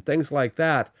Timberland and things like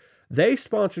that. They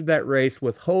sponsored that race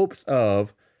with hopes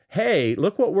of, hey,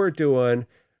 look what we're doing.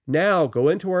 Now go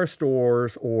into our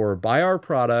stores or buy our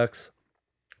products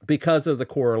because of the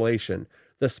correlation.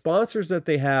 The sponsors that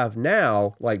they have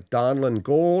now, like Donlin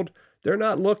Gold, they're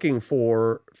not looking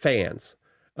for fans.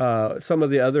 Some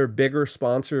of the other bigger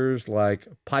sponsors like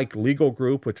Pike Legal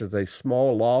Group, which is a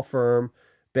small law firm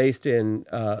based in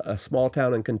a small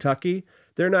town in Kentucky,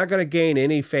 they're not going to gain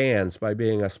any fans by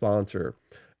being a sponsor.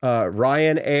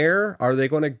 Ryanair, are they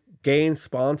going to gain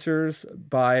sponsors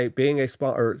by being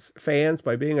fans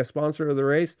by being a sponsor of the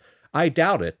race? I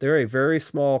doubt it. They're a very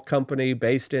small company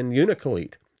based in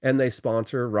Unicolete, and they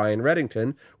sponsor Ryan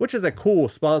Reddington, which is a cool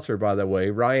sponsor, by the way.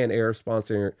 Ryanair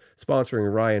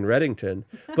sponsoring Ryan Reddington.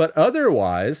 But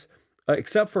otherwise,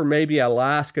 except for maybe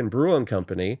Alaskan Brewing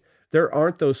Company, there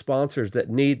aren't those sponsors that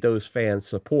need those fan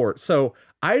support. So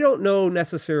I don't know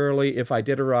necessarily if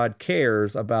Iditarod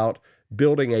cares about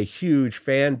building a huge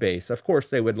fan base. Of course,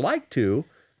 they would like to,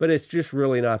 but it's just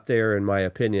really not there, in my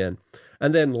opinion.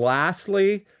 And then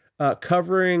lastly,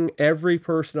 covering every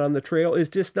person on the trail is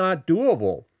just not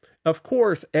doable. Of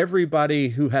course, everybody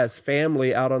who has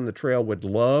family out on the trail would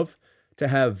love to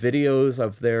have videos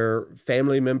of their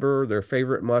family member, their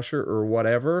favorite musher or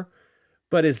whatever.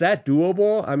 But is that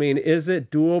doable? I mean, is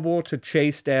it doable to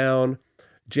chase down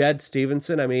Jed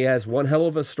Stevenson? I mean, he has one hell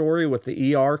of a story with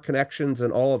the ER connections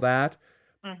and all of that.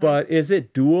 Mm-hmm. But is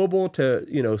it doable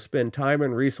to, spend time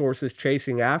and resources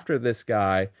chasing after this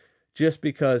guy just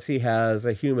because he has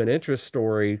a human interest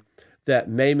story that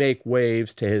may make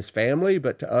waves to his family,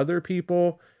 but to other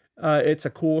people, it's a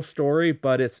cool story,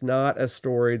 but it's not a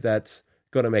story that's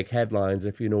going to make headlines,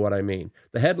 if you know what I mean.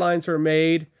 The headlines are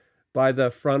made by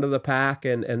the front of the pack,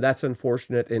 and that's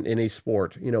unfortunate in any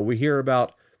sport. We hear about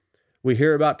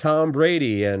Tom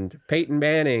Brady and Peyton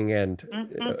Manning and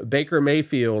Baker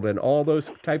Mayfield and all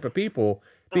those type of people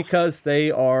because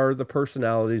they are the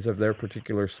personalities of their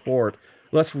particular sport.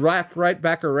 Let's wrap right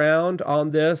back around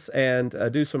on this and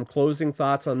do some closing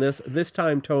thoughts on this. This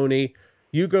time, Toni,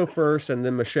 you go first, and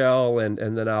then Michele, and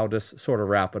then I'll just sort of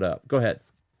wrap it up. Go ahead.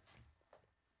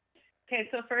 Okay,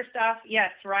 so first off,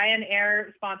 yes,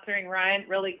 Ryanair sponsoring Ryan,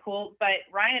 really cool. But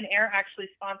Ryanair actually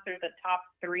sponsored the top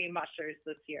 3 mushers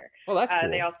this year. Oh, that's cool.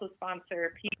 They also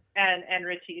sponsor Pete and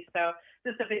Richie. So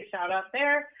just a big shout out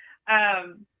there.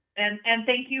 And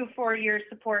thank you for your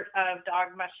support of dog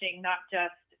mushing, not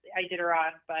just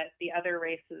Iditarod, but the other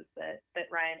races that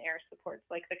Ryanair supports,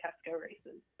 like the Cusco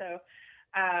races. So,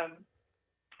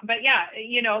 but yeah,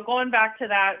 going back to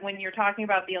that, when you're talking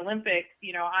about the Olympics,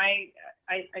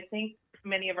 I think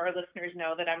many of our listeners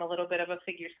know that I'm a little bit of a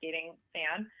figure skating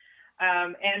fan.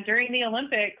 And during the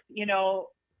Olympics,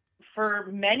 for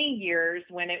many years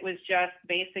when it was just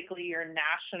basically your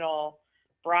national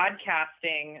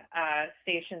broadcasting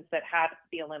stations that had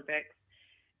the Olympics,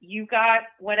 you got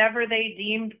whatever they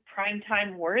deemed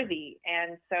primetime worthy.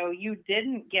 And so you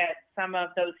didn't get some of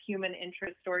those human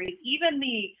interest stories. Even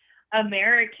the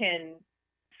American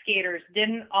skaters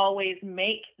didn't always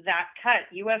make that cut.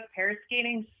 U.S. pair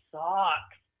skating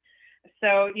sucks.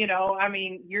 So, I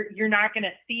mean, you're not going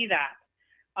to see that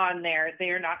on there.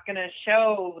 They're not going to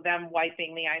show them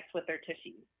wiping the ice with their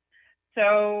tissues.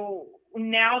 So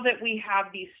now that we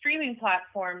have these streaming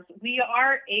platforms, we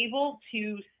are able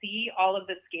to see all of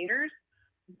the skaters,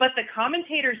 but the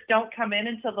commentators don't come in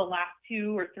until the last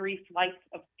 2 or 3 flights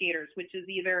of skaters, which is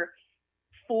either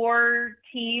 4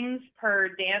 teams per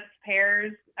dance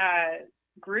pairs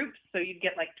groups. So you'd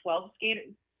get like 12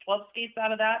 skates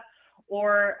out of that.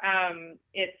 Or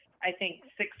it's, I think,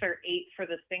 6 or 8 for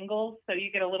the singles. So you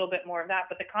get a little bit more of that.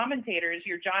 But the commentators,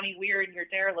 your Johnny Weir and your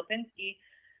Dara Lipinski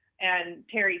and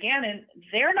Terry Gannon,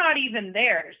 they're not even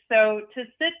there. So to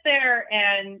sit there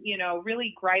and,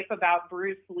 really gripe about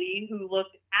Bruce Lee, who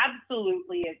looked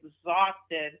absolutely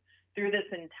exhausted through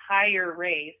this entire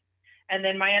race. And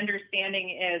then my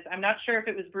understanding is, I'm not sure if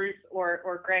it was Bruce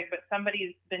or Greg, but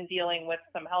somebody's been dealing with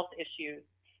some health issues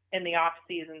in the off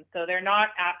season. So they're not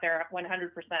at their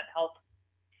 100% health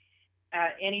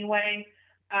anyway.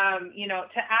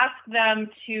 To ask them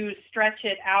to stretch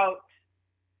it out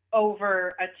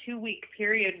over a 2-week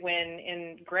period when,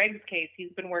 in Greg's case,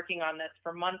 he's been working on this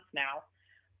for months now.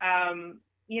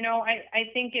 I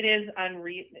think it is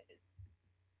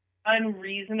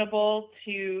unreasonable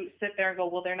to sit there and go,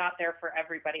 well, they're not there for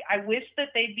everybody. I wish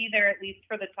that they'd be there at least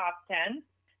for the top 10.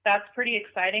 That's pretty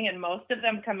exciting. And most of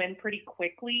them come in pretty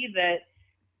quickly that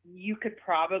you could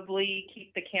probably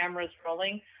keep the cameras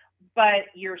rolling. But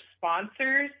your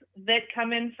sponsors that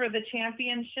come in for the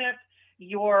championship,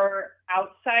 your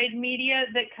outside media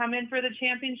that come in for the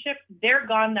championship, they're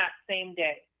gone that same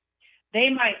day. They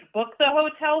might book the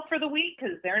hotel for the week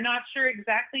because they're not sure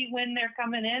exactly when they're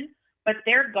coming in, but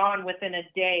they're gone within a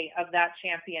day of that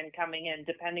champion coming in,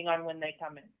 depending on when they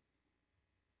come in.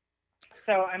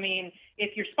 So, I mean,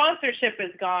 if your sponsorship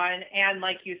is gone, and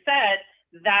like you said,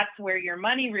 that's where your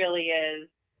money really is,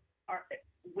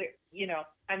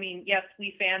 yes,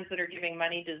 we fans that are giving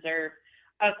money deserve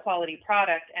a quality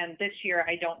product. And this year,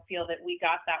 I don't feel that we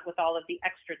got that with all of the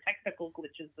extra technical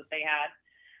glitches that they had.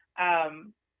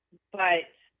 But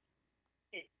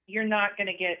you're not going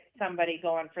to get somebody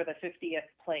going for the 50th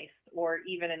place, or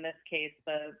even in this case,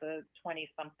 the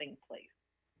 20-something place.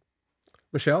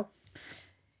 Michele?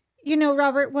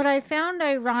 Robert, what I found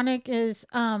ironic is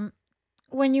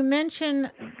when you mention,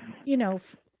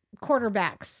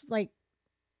 quarterbacks, like,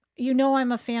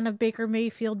 I'm a fan of Baker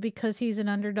Mayfield because he's an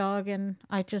underdog, and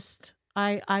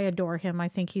I adore him. I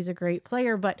think he's a great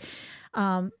player, but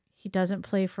he doesn't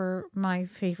play for my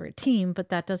favorite team, but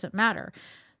that doesn't matter.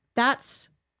 That's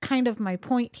kind of my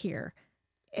point here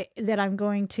that I'm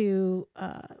going to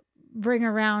bring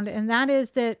around, and that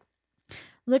is that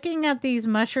looking at these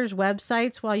mushers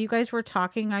websites while you guys were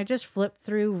talking, I just flipped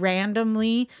through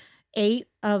randomly 8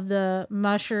 of the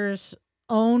mushers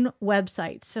own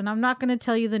websites, and I'm not going to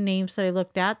tell you the names that I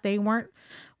looked at. They weren't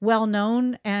well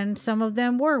known, and some of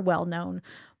them were well known,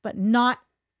 but not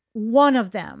one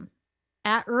of them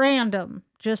at random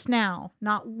just now,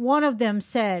 not one of them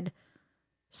said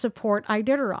support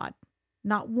Iditarod.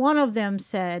 Not one of them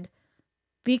said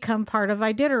become part of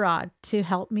Iditarod to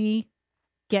help me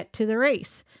get to the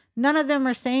race. None of them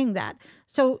are saying that.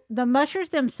 So the mushers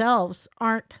themselves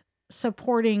aren't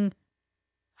supporting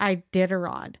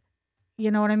Iditarod. You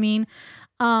know what I mean?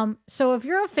 So if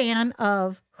you're a fan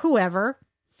of whoever,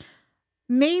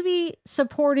 maybe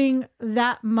supporting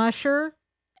that musher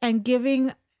and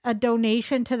giving a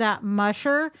donation to that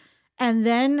musher and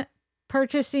then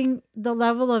purchasing the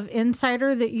level of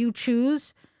insider that you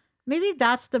choose, maybe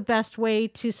that's the best way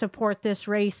to support this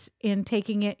race in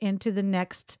taking it into the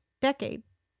next decade.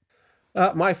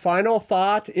 My final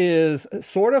thought is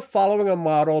sort of following a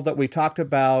model that we talked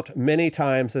about many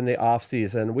times in the off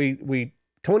season.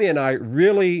 Toni and I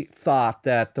really thought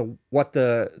that what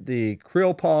the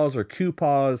Krill Paws or Q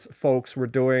Paws folks were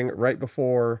doing right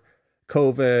before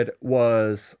COVID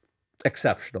was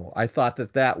exceptional. I thought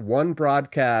that one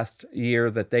broadcast year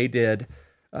that they did,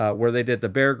 where they did the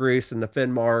Bear Grease and the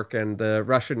Finnmark and the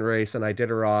Russian race and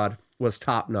Iditarod, was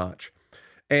top notch.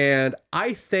 And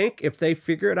I think if they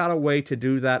figured out a way to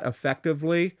do that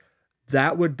effectively,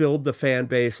 that would build the fan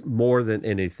base more than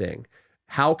anything.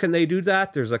 How can they do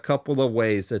that? There's a couple of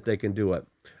ways that they can do it.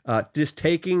 Just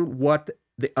taking what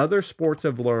the other sports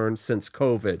have learned since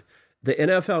COVID. The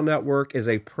NFL Network is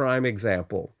a prime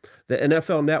example. The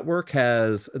NFL Network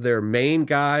has their main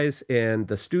guys in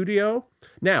the studio.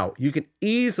 Now, you can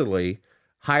easily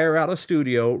hire out a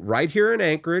studio right here in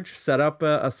Anchorage, set up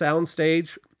a sound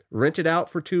stage, rent it out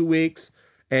for 2 weeks,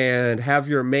 and have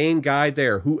your main guy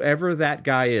there, whoever that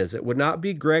guy is. It would not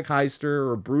be Greg Heister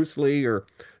or Bruce Lee or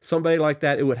somebody like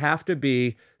that. It would have to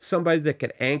be somebody that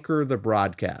can anchor the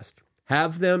broadcast.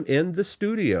 have them in the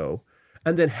studio,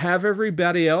 and then have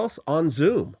everybody else on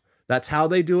Zoom. That's how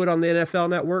they do it on the NFL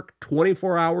Network,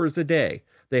 24 hours a day.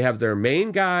 They have their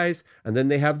main guys, and then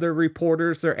they have their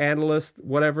reporters, their analysts,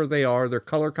 whatever they are, their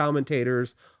color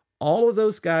commentators. All of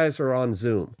those guys are on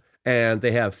Zoom, and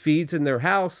they have feeds in their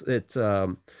house. It's,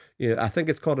 I think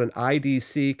it's called an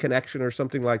IDC connection or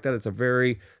something like that. It's a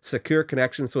very secure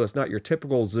connection, so it's not your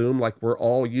typical Zoom like we're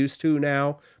all used to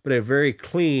now, but a very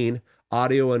clean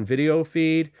audio and video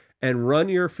feed, and run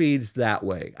your feeds that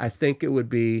way. I think it would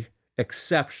be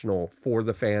exceptional for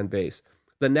the fan base.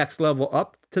 The next level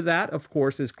up to that, of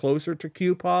course, is closer to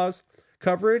QPause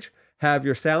coverage. Have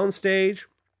your soundstage,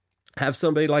 have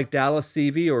somebody like Dallas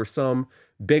Seavey or some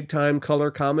big-time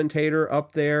color commentator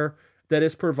up there that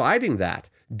is providing that.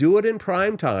 Do it in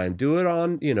prime time. Do it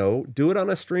on, do it on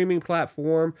a streaming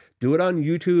platform. Do it on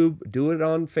YouTube. Do it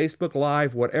on Facebook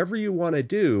Live. Whatever you want to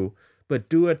do, but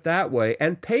do it that way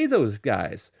and pay those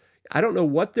guys. I don't know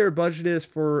what their budget is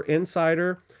for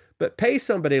Insider, but pay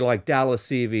somebody like Dallas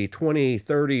Seavey $20,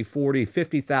 $30, $40,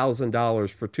 $50,000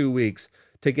 for 2 weeks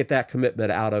to get that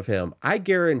commitment out of him. I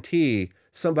guarantee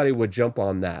somebody would jump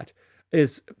on that.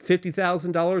 Is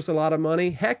 $50,000 a lot of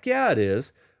money? Heck yeah, it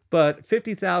is. But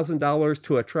 $50,000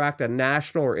 to attract a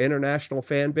national or international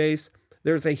fan base,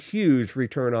 there's a huge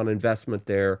return on investment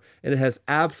there. And it has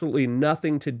absolutely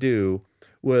nothing to do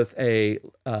with a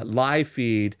live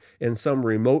feed in some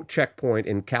remote checkpoint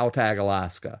in Caltag,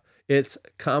 Alaska. It's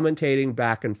commentating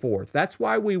back and forth. That's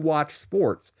why we watch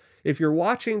sports. If you're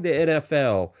watching the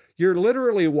NFL, you're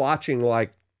literally watching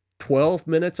like 12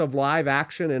 minutes of live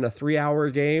action in a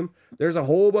 3-hour game. There's a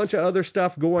whole bunch of other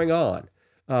stuff going on.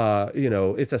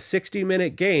 It's a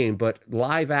 60-minute game, but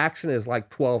live action is like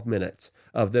 12 minutes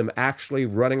of them actually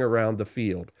running around the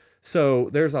field. So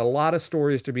there's a lot of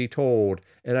stories to be told.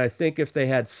 And I think if they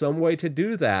had some way to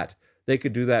do that, they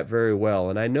could do that very well.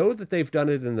 And I know that they've done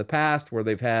it in the past where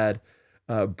they've had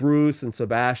Bruce and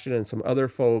Sebastian and some other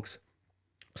folks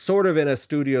sort of in a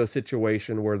studio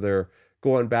situation where they're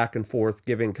going back and forth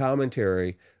giving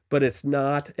commentary, but it's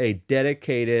not a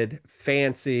dedicated,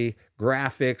 fancy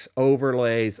graphics,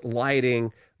 overlays,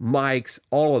 lighting, mics,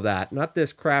 all of that. Not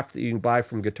this crap that you can buy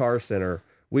from Guitar Center.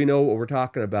 We know what we're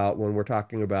talking about when we're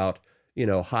talking about,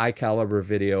 high caliber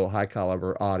video, high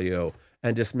caliber audio,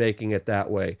 and just making it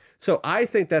that way. So I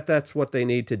think that that's what they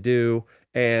need to do.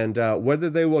 And whether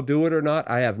they will do it or not,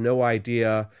 I have no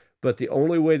idea. But the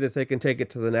only way that they can take it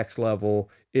to the next level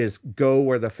is go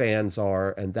where the fans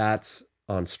are. And that's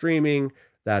on streaming.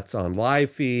 That's on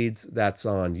live feeds. That's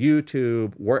on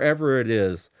YouTube, wherever it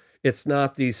is. It's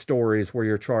not these stories where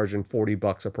you're charging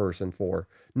 $40 a person for.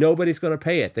 Nobody's going to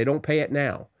pay it. They don't pay it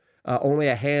now. Only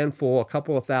a handful, a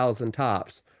couple of thousand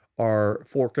tops are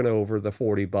forking over the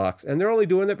 $40. And they're only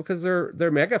doing it because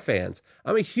they're mega fans.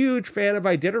 I'm a huge fan of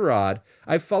Iditarod.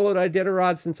 I've followed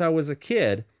Iditarod since I was a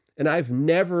kid, and I've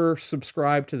never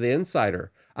subscribed to the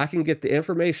Insider. I can get the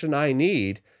information I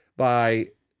need by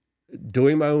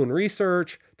doing my own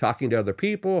research, talking to other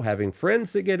people, having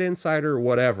friends that get Insider,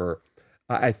 whatever.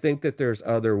 I think that there's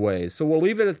other ways. So we'll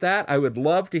leave it at that. I would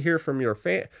love to hear from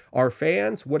our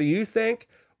fans. What do you think?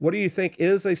 What do you think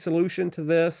is a solution to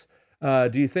this?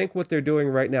 Do you think what they're doing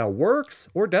right now works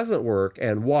or doesn't work,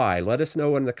 and why? Let us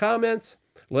know in the comments.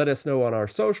 Let us know on our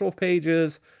social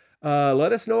pages.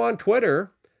 Let us know on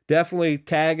Twitter. Definitely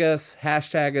tag us,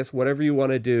 hashtag us, whatever you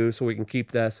want to do so we can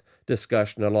keep this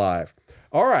discussion alive.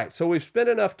 All right, so we've spent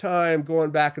enough time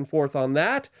going back and forth on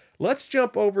that. Let's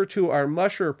jump over to our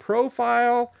musher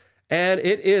profile, and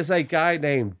it is a guy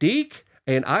named Deke,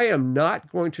 and I am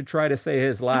not going to try to say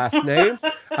his last name.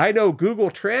 I know Google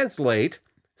Translate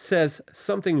says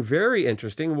something very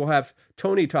interesting. We'll have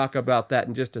Toni talk about that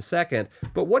in just a second.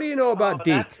 But what do you know about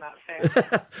Deke? That's not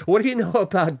fair. What do you know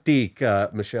about Deke,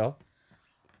 Michele?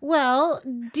 Well,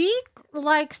 Deke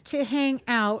likes to hang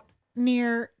out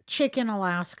near Chicken,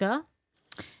 Alaska.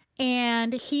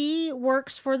 And he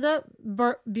works for the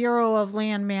Bureau of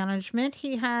Land Management.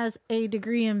 He has a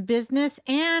degree in business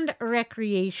and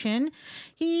recreation.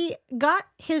 He got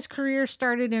his career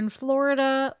started in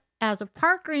Florida as a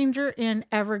park ranger in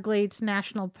Everglades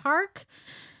National Park.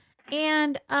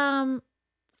 And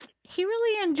he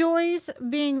really enjoys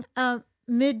being a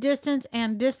mid-distance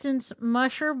and distance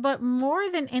musher. But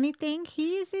more than anything,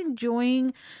 he's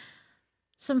enjoying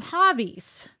some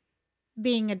hobbies.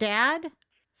 Being a dad,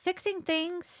 fixing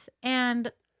things,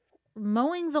 and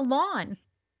mowing the lawn.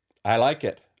 I like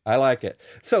it.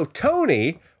 So,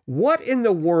 Toni, what in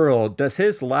the world does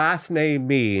his last name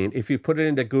mean if you put it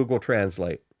into Google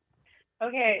Translate?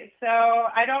 Okay, so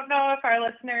I don't know if our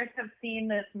listeners have seen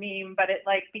this meme, but it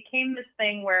became this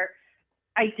thing where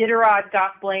Iditarod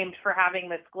got blamed for having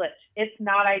this glitch. It's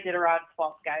not Iditarod's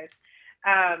fault, guys.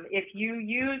 If you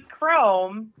use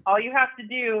Chrome, all you have to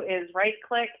do is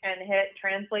right-click and hit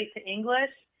Translate to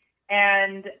English,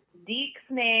 and Deke's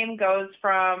name goes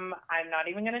from, I'm not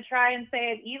even going to try and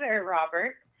say it either,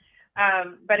 Robert,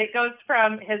 but it goes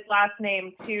from his last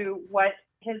name to what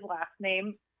his last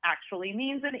name actually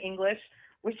means in English,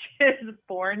 which is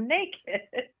born naked.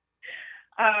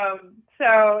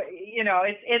 So, you know,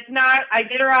 it's not,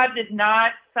 Iditarod did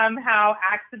not somehow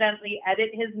accidentally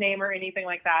edit his name or anything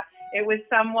like that. It was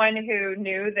someone who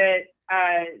knew that,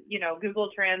 you know, Google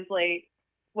Translate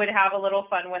would have a little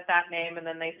fun with that name, and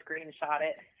then they screenshot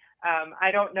it.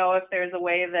 I don't know if there's a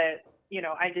way that, you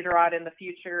know, Iditarod in the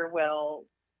future will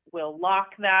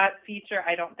lock that feature.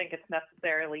 I don't think it's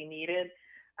necessarily needed.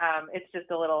 It's just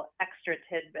a little extra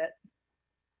tidbit.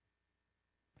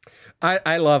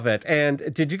 I love it.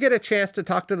 And did you get a chance to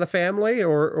talk to the family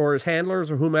or his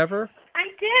handlers or whomever? I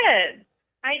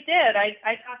did.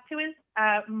 I talked to his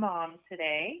mom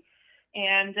today,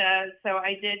 and so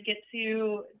I did get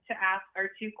to ask our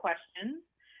two questions.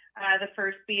 The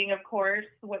first being, of course,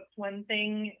 what's one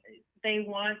thing they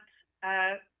want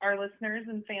our listeners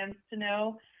and fans to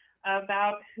know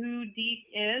about who Deke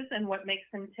is and what makes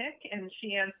him tick, and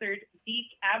she answered,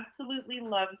 Deke absolutely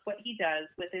loves what he does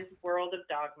with his world of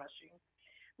dog mushing.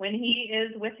 When he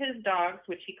is with his dogs,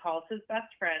 which he calls his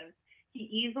best friends, he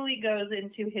easily goes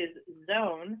into his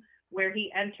zone where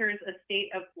he enters a state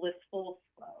of blissful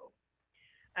flow.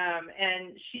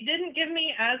 And she didn't give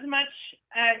me as much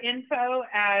info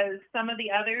as some of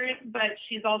the others, but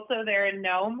she's also there in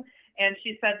Nome, and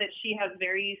she said that she has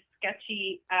very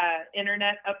sketchy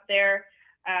internet up there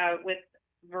with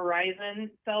Verizon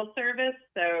cell service,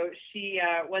 so she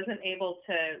wasn't able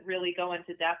to really go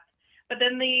into depth. But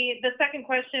then the second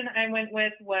question I went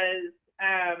with was,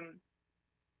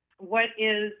 what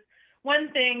is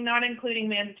one thing, not including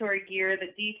mandatory gear,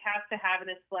 that Deke has to have in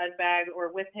his sled bag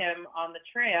or with him on the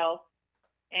trail?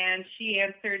 And she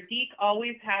answered, Deke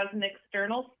always has an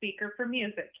external speaker for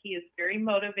music. He is very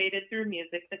motivated through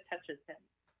music that touches him.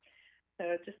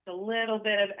 So just a little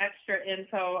bit of extra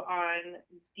info on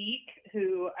Deke,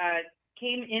 who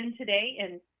came in today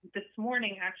and this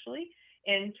morning, actually,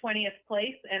 in 20th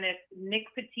place. And if Nick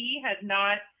Petit had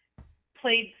not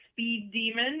played Speed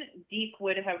Demon, Deke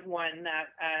would have won that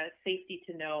Safety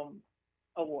to Gnome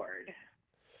award.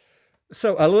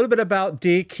 So a little bit about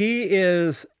Deke. He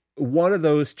is one of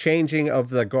those changing of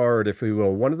the guard, if we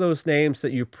will, one of those names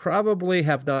that you probably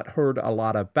have not heard a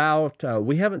lot about.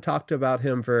 We haven't talked about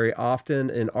him very often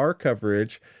in our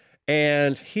coverage,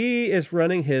 and he is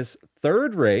running his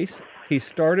third race. He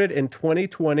started in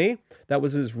 2020. That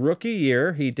was his rookie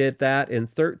year. He did that in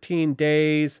 13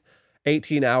 days,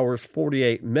 18 hours,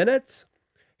 48 minutes.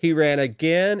 He ran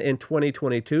again in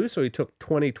 2022, so he took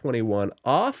 2021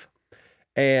 off.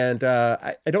 And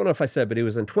I don't know if I said, but he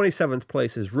was in 27th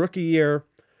place his rookie year.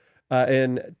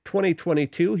 In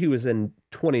 2022, he was in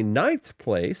 29th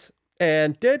place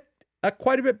and did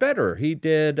quite a bit better. He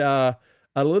did a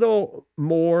little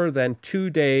more than 2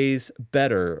 days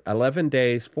better, 11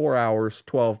 days, 4 hours,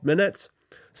 12 minutes.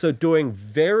 So doing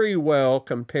very well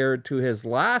compared to his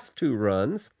last two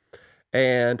runs.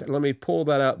 And let me pull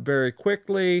that up very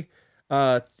quickly.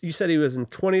 You said he was in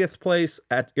 20th place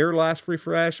at your last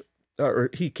refresh.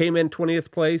 Or he came in 20th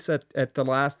place at the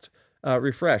last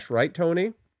refresh, right, Toni?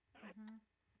 Mm-hmm.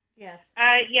 Yes.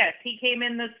 Yes, he came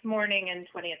in this morning in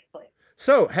 20th place.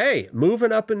 So, hey,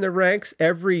 moving up in the ranks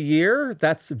every year,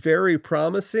 that's very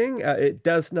promising. It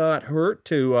does not hurt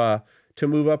to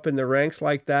move up in the ranks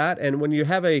like that. And when you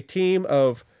have a team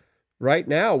of, right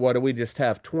now, what do we just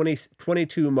have,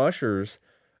 22 mushers,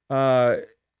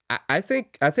 I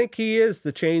think he is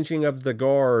the changing of the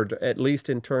guard, at least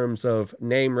in terms of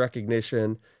name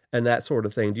recognition and that sort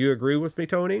of thing. Do you agree with me,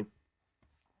 Toni?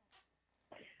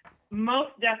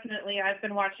 Most definitely. I've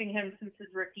been watching him since his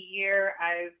rookie year.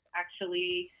 I've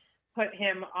actually put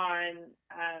him on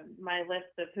my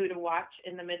list of who to watch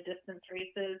in the mid-distance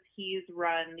races. He's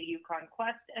run the Yukon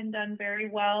Quest and done very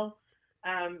well.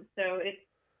 So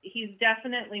he's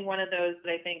definitely one of those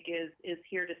that I think is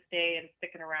here to stay and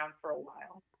sticking around for a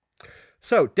while.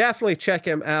 So definitely check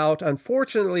him out.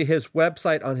 Unfortunately, his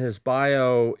website on his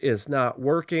bio is not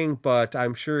working, but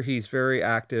I'm sure he's very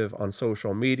active on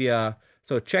social media.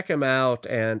 So check him out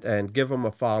and give him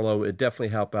a follow. It definitely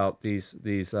help out these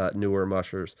newer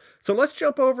mushers. So let's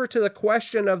jump over to the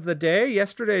question of the day.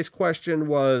 Yesterday's question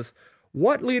was,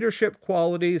 what leadership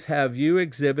qualities have you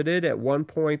exhibited at one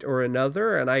point or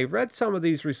another? And I read some of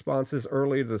these responses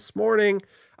earlier this morning.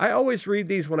 I always read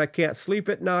these when I can't sleep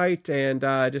at night, and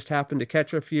I just happened to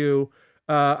catch a few.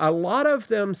 A lot of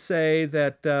them say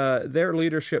that their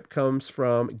leadership comes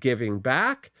from giving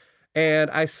back.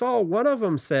 And I saw one of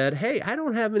them said, hey, I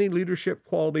don't have any leadership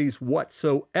qualities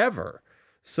whatsoever.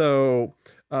 So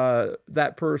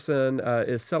that person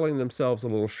is selling themselves a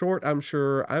little short, I'm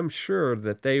sure. I'm sure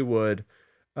that they would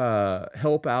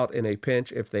help out in a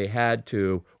pinch if they had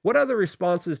to. What other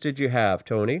responses did you have,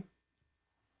 Toni?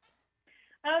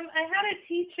 I had a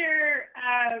teacher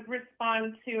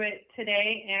respond to it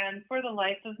today, and for the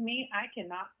life of me, I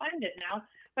cannot find it now.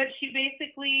 But she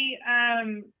basically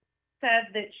said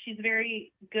that she's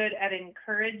very good at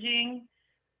encouraging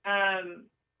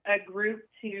a group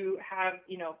to have,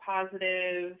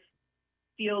 positive,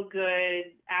 feel good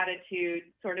attitude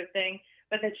sort of thing,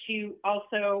 but that she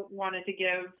also wanted to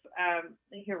give,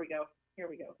 here we go.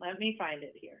 Let me find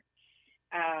it here.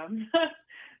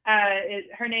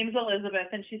 Her name's Elizabeth,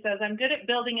 and she says, I'm good at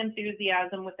building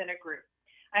enthusiasm within a group.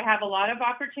 I have a lot of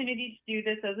opportunity to do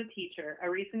this as a teacher. A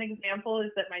recent example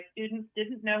is that my students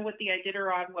didn't know what the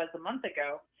Iditarod was a month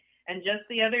ago, and just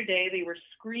the other day they were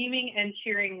screaming and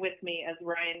cheering with me as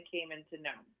Ryan came into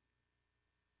know.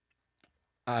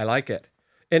 I like it.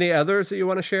 Any others that you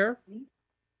want to share?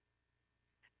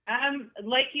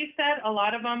 Like you said, a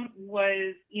lot of them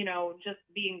was, just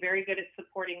being very good at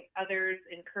supporting others,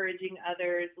 encouraging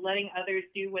others, letting others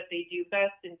do what they do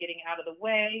best and getting out of the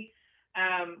way.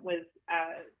 Was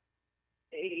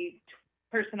a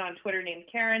person on Twitter named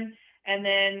Karen. And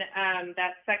then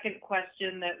that second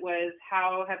question that was,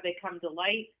 how have they come to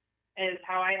light, is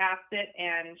how I asked it.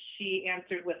 And she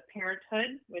answered with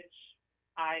parenthood, which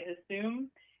I assume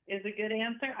is a good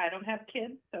answer. I don't have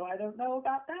kids, so I don't know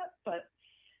about that. But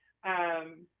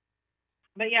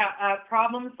yeah,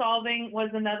 problem solving was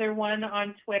another one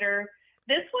on Twitter.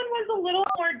 This one was a little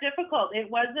more difficult. It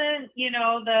wasn't,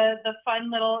 the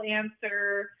fun little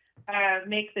answer,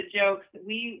 make the jokes.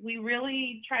 We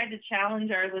really tried to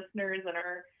challenge our listeners and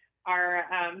our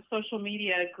social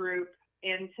media group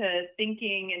into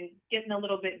thinking and getting a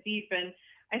little bit deep. And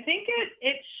I think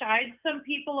it shied some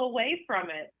people away from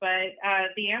it. But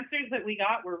the answers that we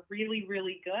got were really,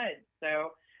 really good.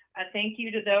 So thank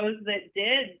you to those that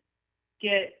did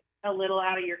get a little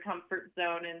out of your comfort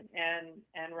zone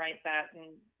and write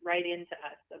into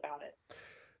us about it.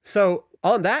 So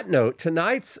on that note,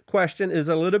 tonight's question is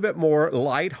a little bit more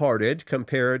lighthearted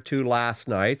compared to last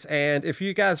night's. And if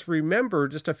you guys remember,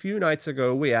 just a few nights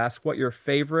ago, we asked what your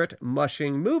favorite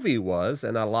mushing movie was.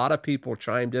 And a lot of people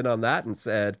chimed in on that and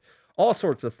said all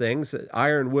sorts of things.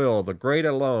 Iron Will, The Great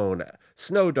Alone,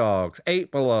 Snow Dogs,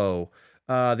 8 Below,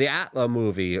 the Atla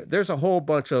movie. There's a whole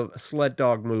bunch of sled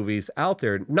dog movies out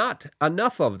there. Not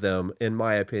enough of them, in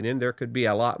my opinion. There could be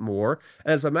a lot more.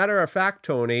 As a matter of fact,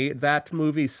 Toni, that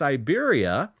movie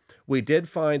Siberia, we did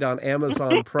find on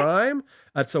Amazon Prime.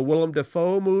 It's a Willem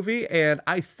Dafoe movie, and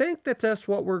I think that's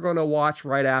what we're going to watch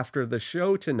right after the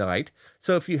show tonight.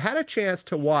 So if you had a chance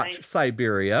to watch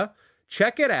Siberia,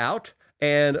 check it out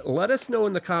and let us know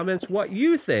in the comments what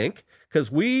you think, because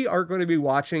we are going to be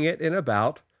watching it in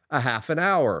about a half an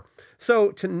hour.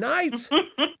 So tonight's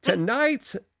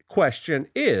question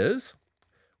is,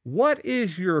 what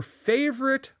is your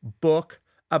favorite book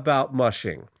about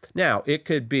mushing? Now, it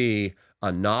could be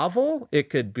a novel. It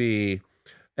could be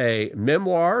a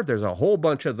memoir. There's a whole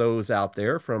bunch of those out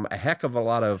there from a heck of a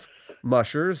lot of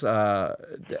mushers.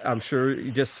 I'm sure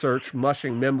you just search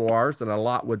mushing memoirs and a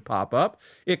lot would pop up.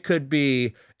 It could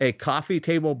be a coffee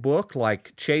table book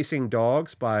like Chasing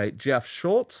Dogs by Jeff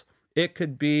Schultz. It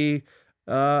could be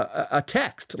a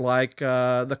text like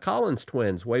the Collins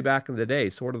twins way back in the day,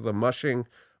 sort of the mushing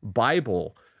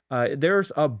Bible.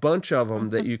 There's a bunch of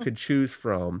them that you could choose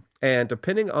from. And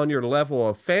depending on your level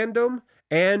of fandom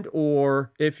and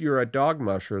or if you're a dog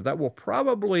musher, that will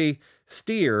probably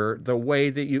steer the way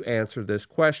that you answer this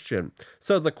question.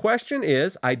 So the question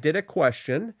is, I did a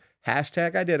question.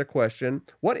 Hashtag I did a question.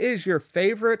 What is your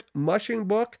favorite mushing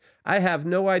book? I have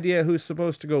no idea who's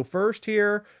supposed to go first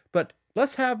here, but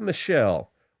let's have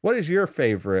Michele. What is your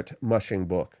favorite mushing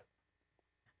book?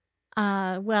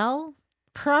 Well,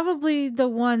 probably the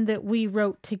one that we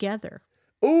wrote together.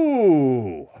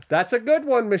 Ooh, that's a good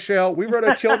one, Michele. We wrote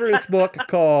a children's book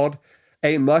called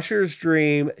A Musher's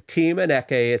Dream, Team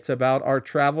Aneke. It's about our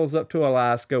travels up to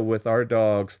Alaska with our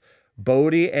dogs,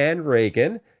 Bodie and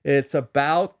Reagan. It's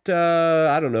about,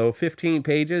 15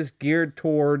 pages geared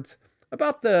towards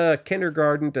about the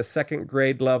kindergarten to second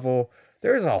grade level.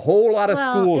 There's a whole lot of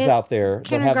schools out there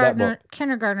that have that book.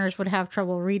 Kindergartners would have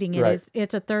trouble reading it. Right.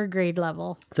 It's a third grade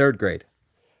level. Third grade.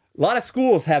 A lot of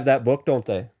schools have that book, don't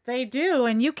they? They do,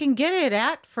 and you can get it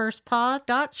at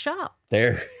firstpaw.shop.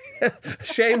 There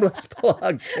Shameless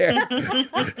plug there.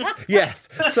 Yes.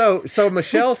 So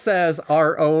Michele says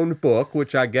our own book,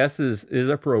 which I guess is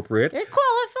appropriate. It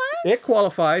qualifies. It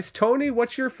qualifies. Toni,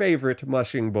 what's your favorite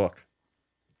mushing book?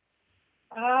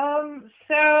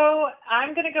 So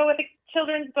I'm going to go with a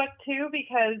children's book too,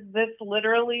 because this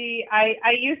literally,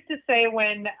 I used to say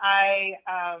when I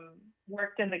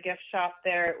worked in the gift shop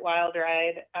there at Wild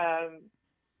Ride,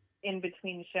 in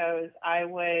between shows, I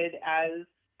would, as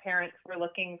parents were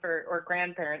looking for, or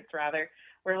grandparents rather,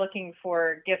 were looking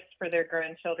for gifts for their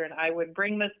grandchildren, I would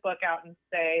bring this book out and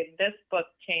say, this book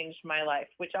changed my life,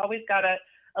 which always got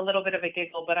a little bit of a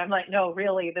giggle, but I'm like, no,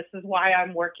 really, this is why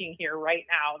I'm working here right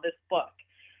now, this book.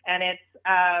 And it's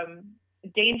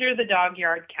Danger the Dog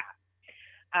Yard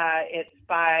Cat. It's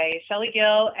by Shelley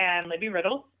Gill and Libby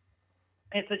Riddles.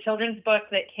 It's a children's book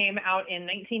that came out in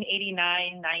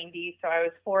 1989-90, so I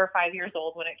was 4 or 5 years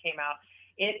old when it came out.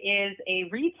 It is a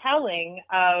retelling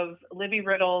of Libby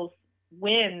Riddles'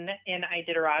 win in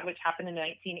Iditarod, which happened in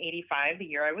 1985, the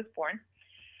year I was born.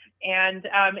 And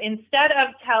instead of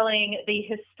telling the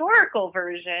historical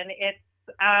version, it's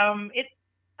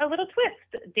a little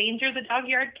twist. Danger the Dog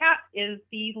Yard Cat is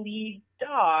the lead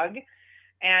dog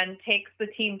and takes the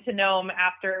team to Nome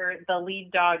after the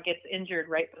lead dog gets injured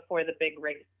right before the big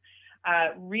race.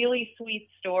 Really sweet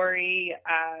story.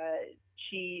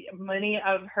 Many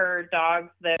of her dogs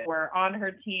that were on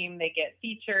her team, they get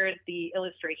featured. The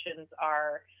illustrations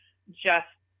are just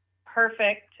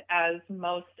perfect, as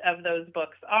most of those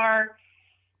books are.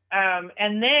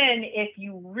 And then if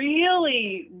you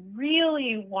really,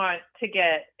 really want to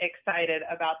get excited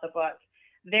about the book,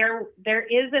 there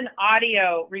is an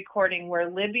audio recording where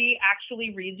Libby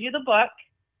actually reads you the book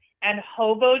and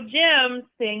Hobo Jim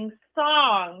sings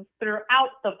songs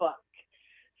throughout the book.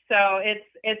 So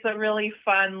it's a really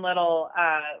fun little,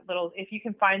 if you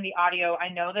can find the audio. I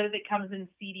know that it comes in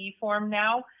CD form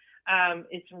now.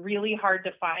 It's really hard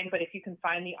to find, but if you can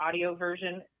find the audio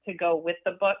version to go with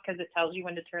the book, because it tells you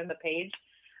when to turn the page,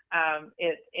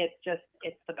 it's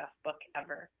the best book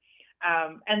ever.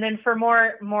 And then for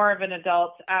more of an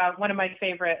adult, one of my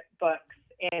favorite books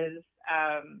is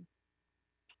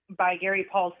by Gary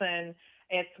Paulson.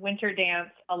 It's Winter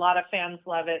Dance. A lot of fans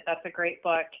love it. That's a great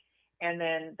book. And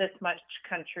then This Much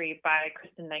Country by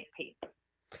Kristen Knight Pate.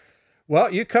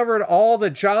 Well, you covered all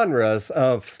the genres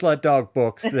of sled dog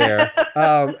books there.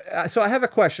 So I have a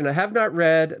question. I have not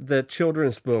read the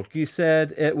children's book. You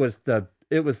said it was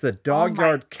the Dog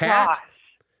Yard Cat, gosh.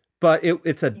 but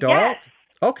it's a dog? Yes.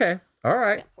 Okay. All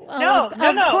right. No.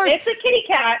 Course. It's a kitty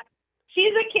cat.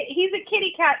 He's a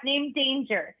kitty cat named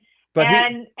Danger. But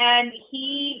and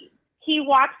he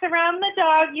walks around the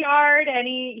dog yard, and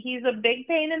he's a big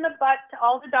pain in the butt to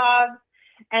all the dogs.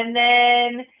 And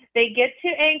then they get to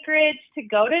Anchorage to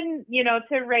go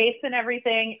to race and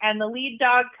everything. And the lead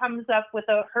dog comes up with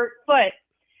a hurt foot.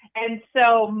 And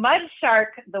so Mud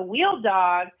Shark, the wheel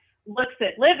dog, looks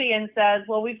at Libby and says,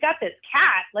 well, we've got this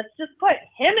cat. Let's just put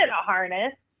him in a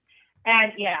harness.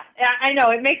 And yeah, I know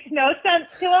it makes no sense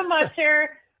to a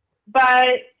musher,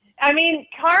 but I mean,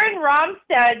 Karen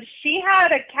Romstead, she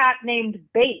had a cat named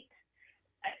Bait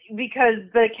because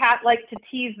the cat liked to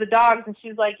tease the dogs, and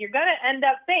she's like, you're going to end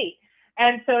up Bait.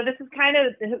 And so this is kind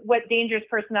of what Danger's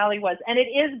personality was. And it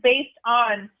is based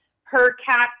on her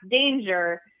cat,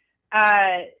 Danger,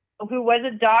 who was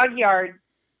a dog yard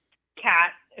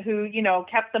cat who,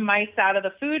 kept the mice out of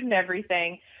the food and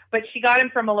everything. But she got him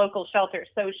from a local shelter.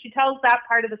 So she tells that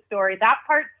part of the story. That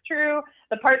part's true.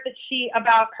 The part that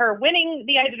about her winning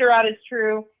the Iditarod is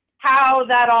true. How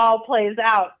that all plays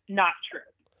out, not true.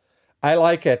 I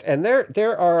like it. And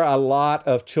there are a lot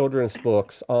of children's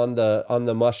books on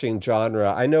the mushing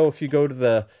genre. I know if you go to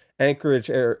the Anchorage,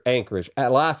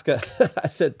 Alaska, I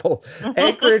said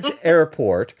Anchorage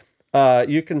Airport,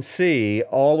 you can see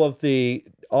all of the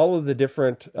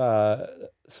different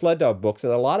sled dog books,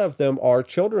 and a lot of them are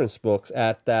children's books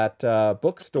at that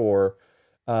bookstore.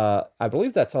 I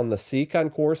believe that's on the Sea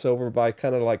Concourse over by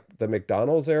kind of like the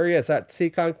McDonald's area. Is that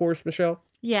Sea Concourse, Michele?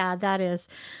 Yeah, that is.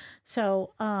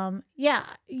 So,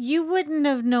 you wouldn't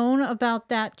have known about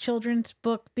that children's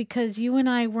book because you and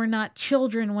I were not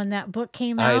children when that book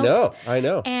came out. I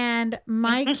know. And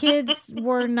my kids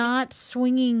were not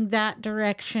swinging that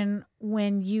direction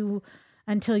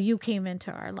until you came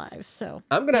into our lives. So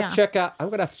I'm gonna have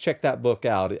to check that book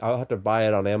out. I'll have to buy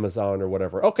it on Amazon or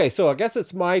whatever. Okay, so I guess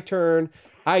it's my turn.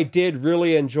 I did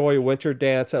really enjoy Winter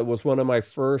Dance. It was one of my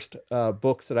first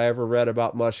books that I ever read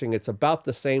about mushing. It's about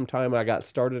the same time I got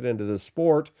started into the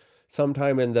sport,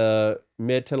 sometime in the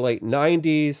mid to late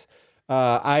 90s.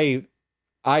 I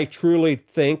I truly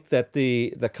think that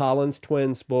the Collins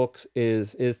twins books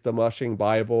is the mushing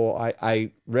Bible.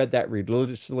 I read that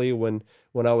religiously when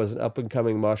I was an up and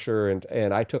coming musher,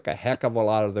 and I took a heck of a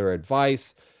lot of their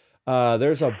advice.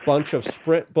 There's a bunch of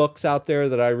sprint books out there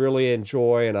that I really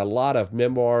enjoy, and a lot of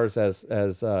memoirs,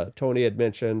 as Toni had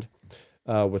mentioned,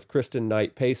 with Kristen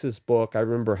Knight Pace's book. I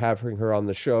remember having her on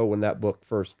the show when that book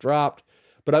first dropped.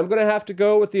 But I'm going to have to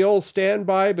go with the old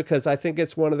standby because I think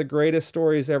it's one of the greatest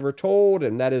stories ever told,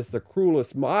 and that is The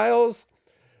Cruelest Miles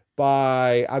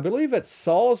by, I believe it's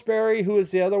Salisbury, who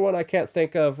is the other one I can't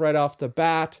think of right off the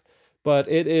bat, but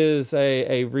it is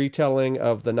a retelling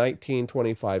of the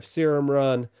 1925 Serum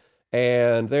Run,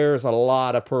 and there's a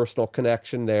lot of personal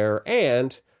connection there,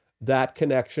 and that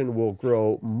connection will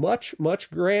grow much,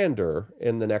 much grander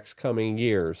in the next coming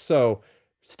years. So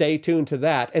stay tuned to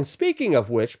that. And speaking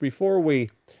of which, before we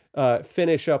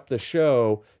finish up the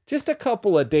show, just a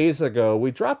couple of days ago,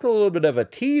 we dropped a little bit of a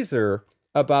teaser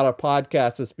about a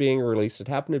podcast that's being released. It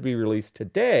happened to be released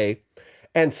today.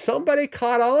 And somebody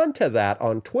caught on to that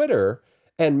on Twitter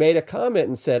and made a comment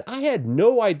and said, I had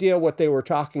no idea what they were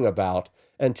talking about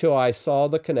until I saw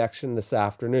the connection this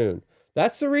afternoon.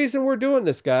 That's the reason we're doing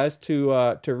this, guys,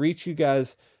 to reach you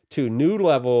guys to new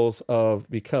levels of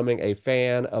becoming a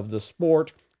fan of the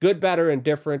sport, good, better, and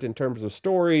different in terms of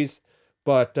stories.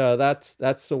 But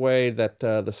that's the way that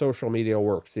the social media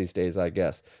works these days, I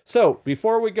guess. So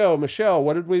before we go, Michele,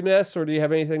 what did we miss, or do you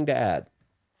have anything to add?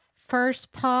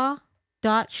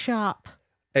 Firstpaw.shop.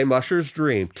 A musher's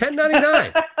dream.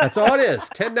 $10.99. That's all it is.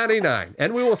 $10.99.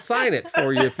 And we will sign it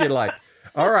for you if you like.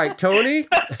 All right, Toni,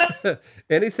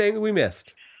 anything we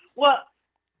missed? Well,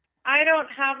 I don't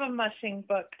have a mushing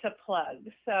book to plug,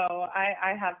 so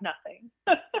I have nothing.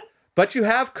 But you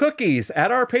have cookies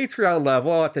at our Patreon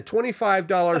level. At the $25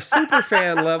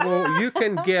 superfan level, you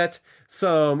can get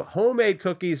some homemade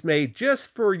cookies made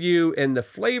just for you in the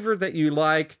flavor that you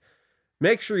like.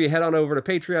 Make sure you head on over to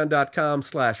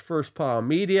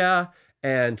patreon.com/firstpawmedia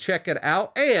and check it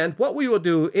out. And what we will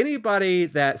do, anybody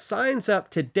that signs up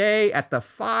today at the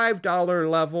 $5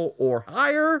 level or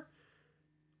higher,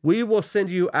 we will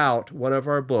send you out one of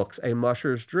our books, A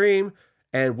Musher's Dream,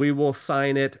 and we will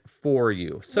sign it for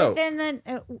you. So then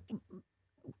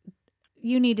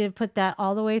you need to put that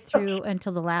all the way through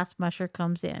until the last musher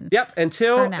comes in. Yep,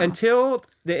 until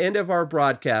the end of our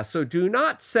broadcast. So do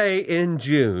not say in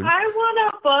June. I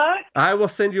want a book. I will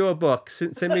send you a book.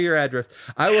 Send me your address.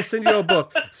 I will send you a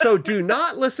book. So do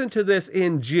not listen to this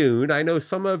in June. I know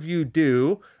some of you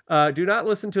do. Do not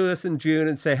listen to us in June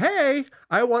and say, hey,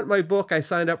 I want my book. I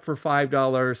signed up for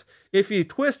 $5. If you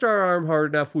twist our arm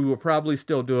hard enough, we will probably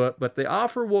still do it. But the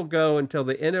offer will go until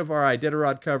the end of our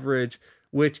Iditarod coverage,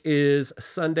 which is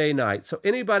Sunday night. So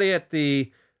anybody at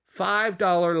the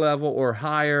 $5 level or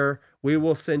higher, we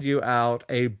will send you out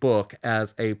a book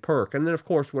as a perk. And then, of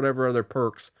course, whatever other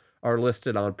perks are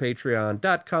listed on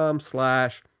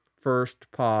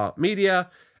patreon.com/firstpawmedia.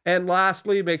 And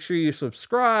lastly, make sure you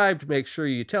subscribe, make sure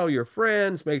you tell your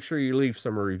friends, make sure you leave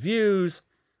some reviews,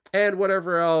 and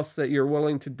whatever else that you're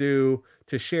willing to do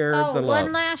to share the love.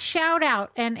 One last shout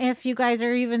out. And if you guys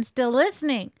are even still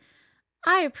listening,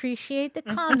 I appreciate the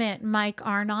comment, Mike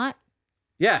Arnott.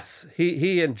 Yes,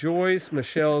 he enjoys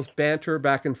Michele's banter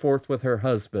back and forth with her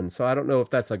husband. So I don't know if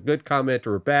that's a good comment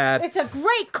or bad. It's a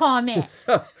great comment.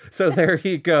 So there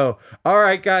you go. All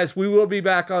right, guys, we will be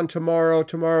back on tomorrow.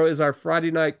 Tomorrow is our Friday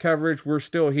night coverage. We're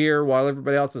still here while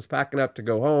everybody else is packing up to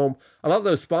go home. I love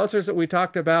those sponsors that we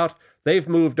talked about. They've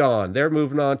moved on. They're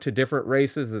moving on to different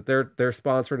races that they're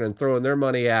sponsoring and throwing their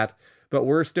money at. But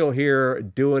we're still here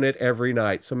doing it every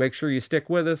night. So make sure you stick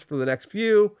with us for the next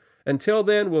few. Until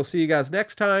then, we'll see you guys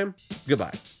next time.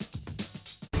 Goodbye.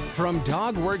 From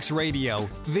Dogworks Radio,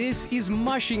 this is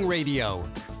Mushing Radio.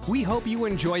 We hope you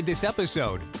enjoyed this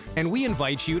episode, and we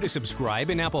invite you to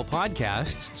subscribe in Apple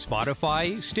Podcasts,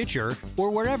 Spotify, Stitcher, or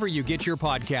wherever you get your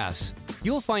podcasts.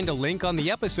 You'll find a link on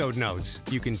the episode notes.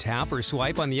 You can tap or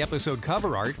swipe on the episode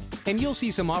cover art, and you'll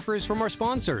see some offers from our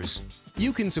sponsors.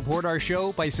 You can support our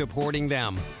show by supporting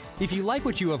them. If you like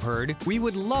what you have heard, we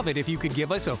would love it if you could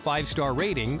give us a 5-star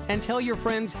rating and tell your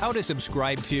friends how to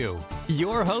subscribe too.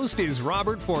 Your host is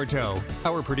Robert Forto.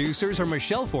 Our producers are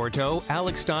Michele Forto,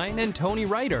 Alex Stein, and Toni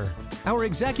Ryder. Our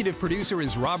executive producer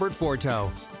is Robert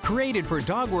Forto. Created for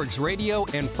Dogworks Radio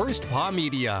and First Paw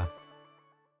Media.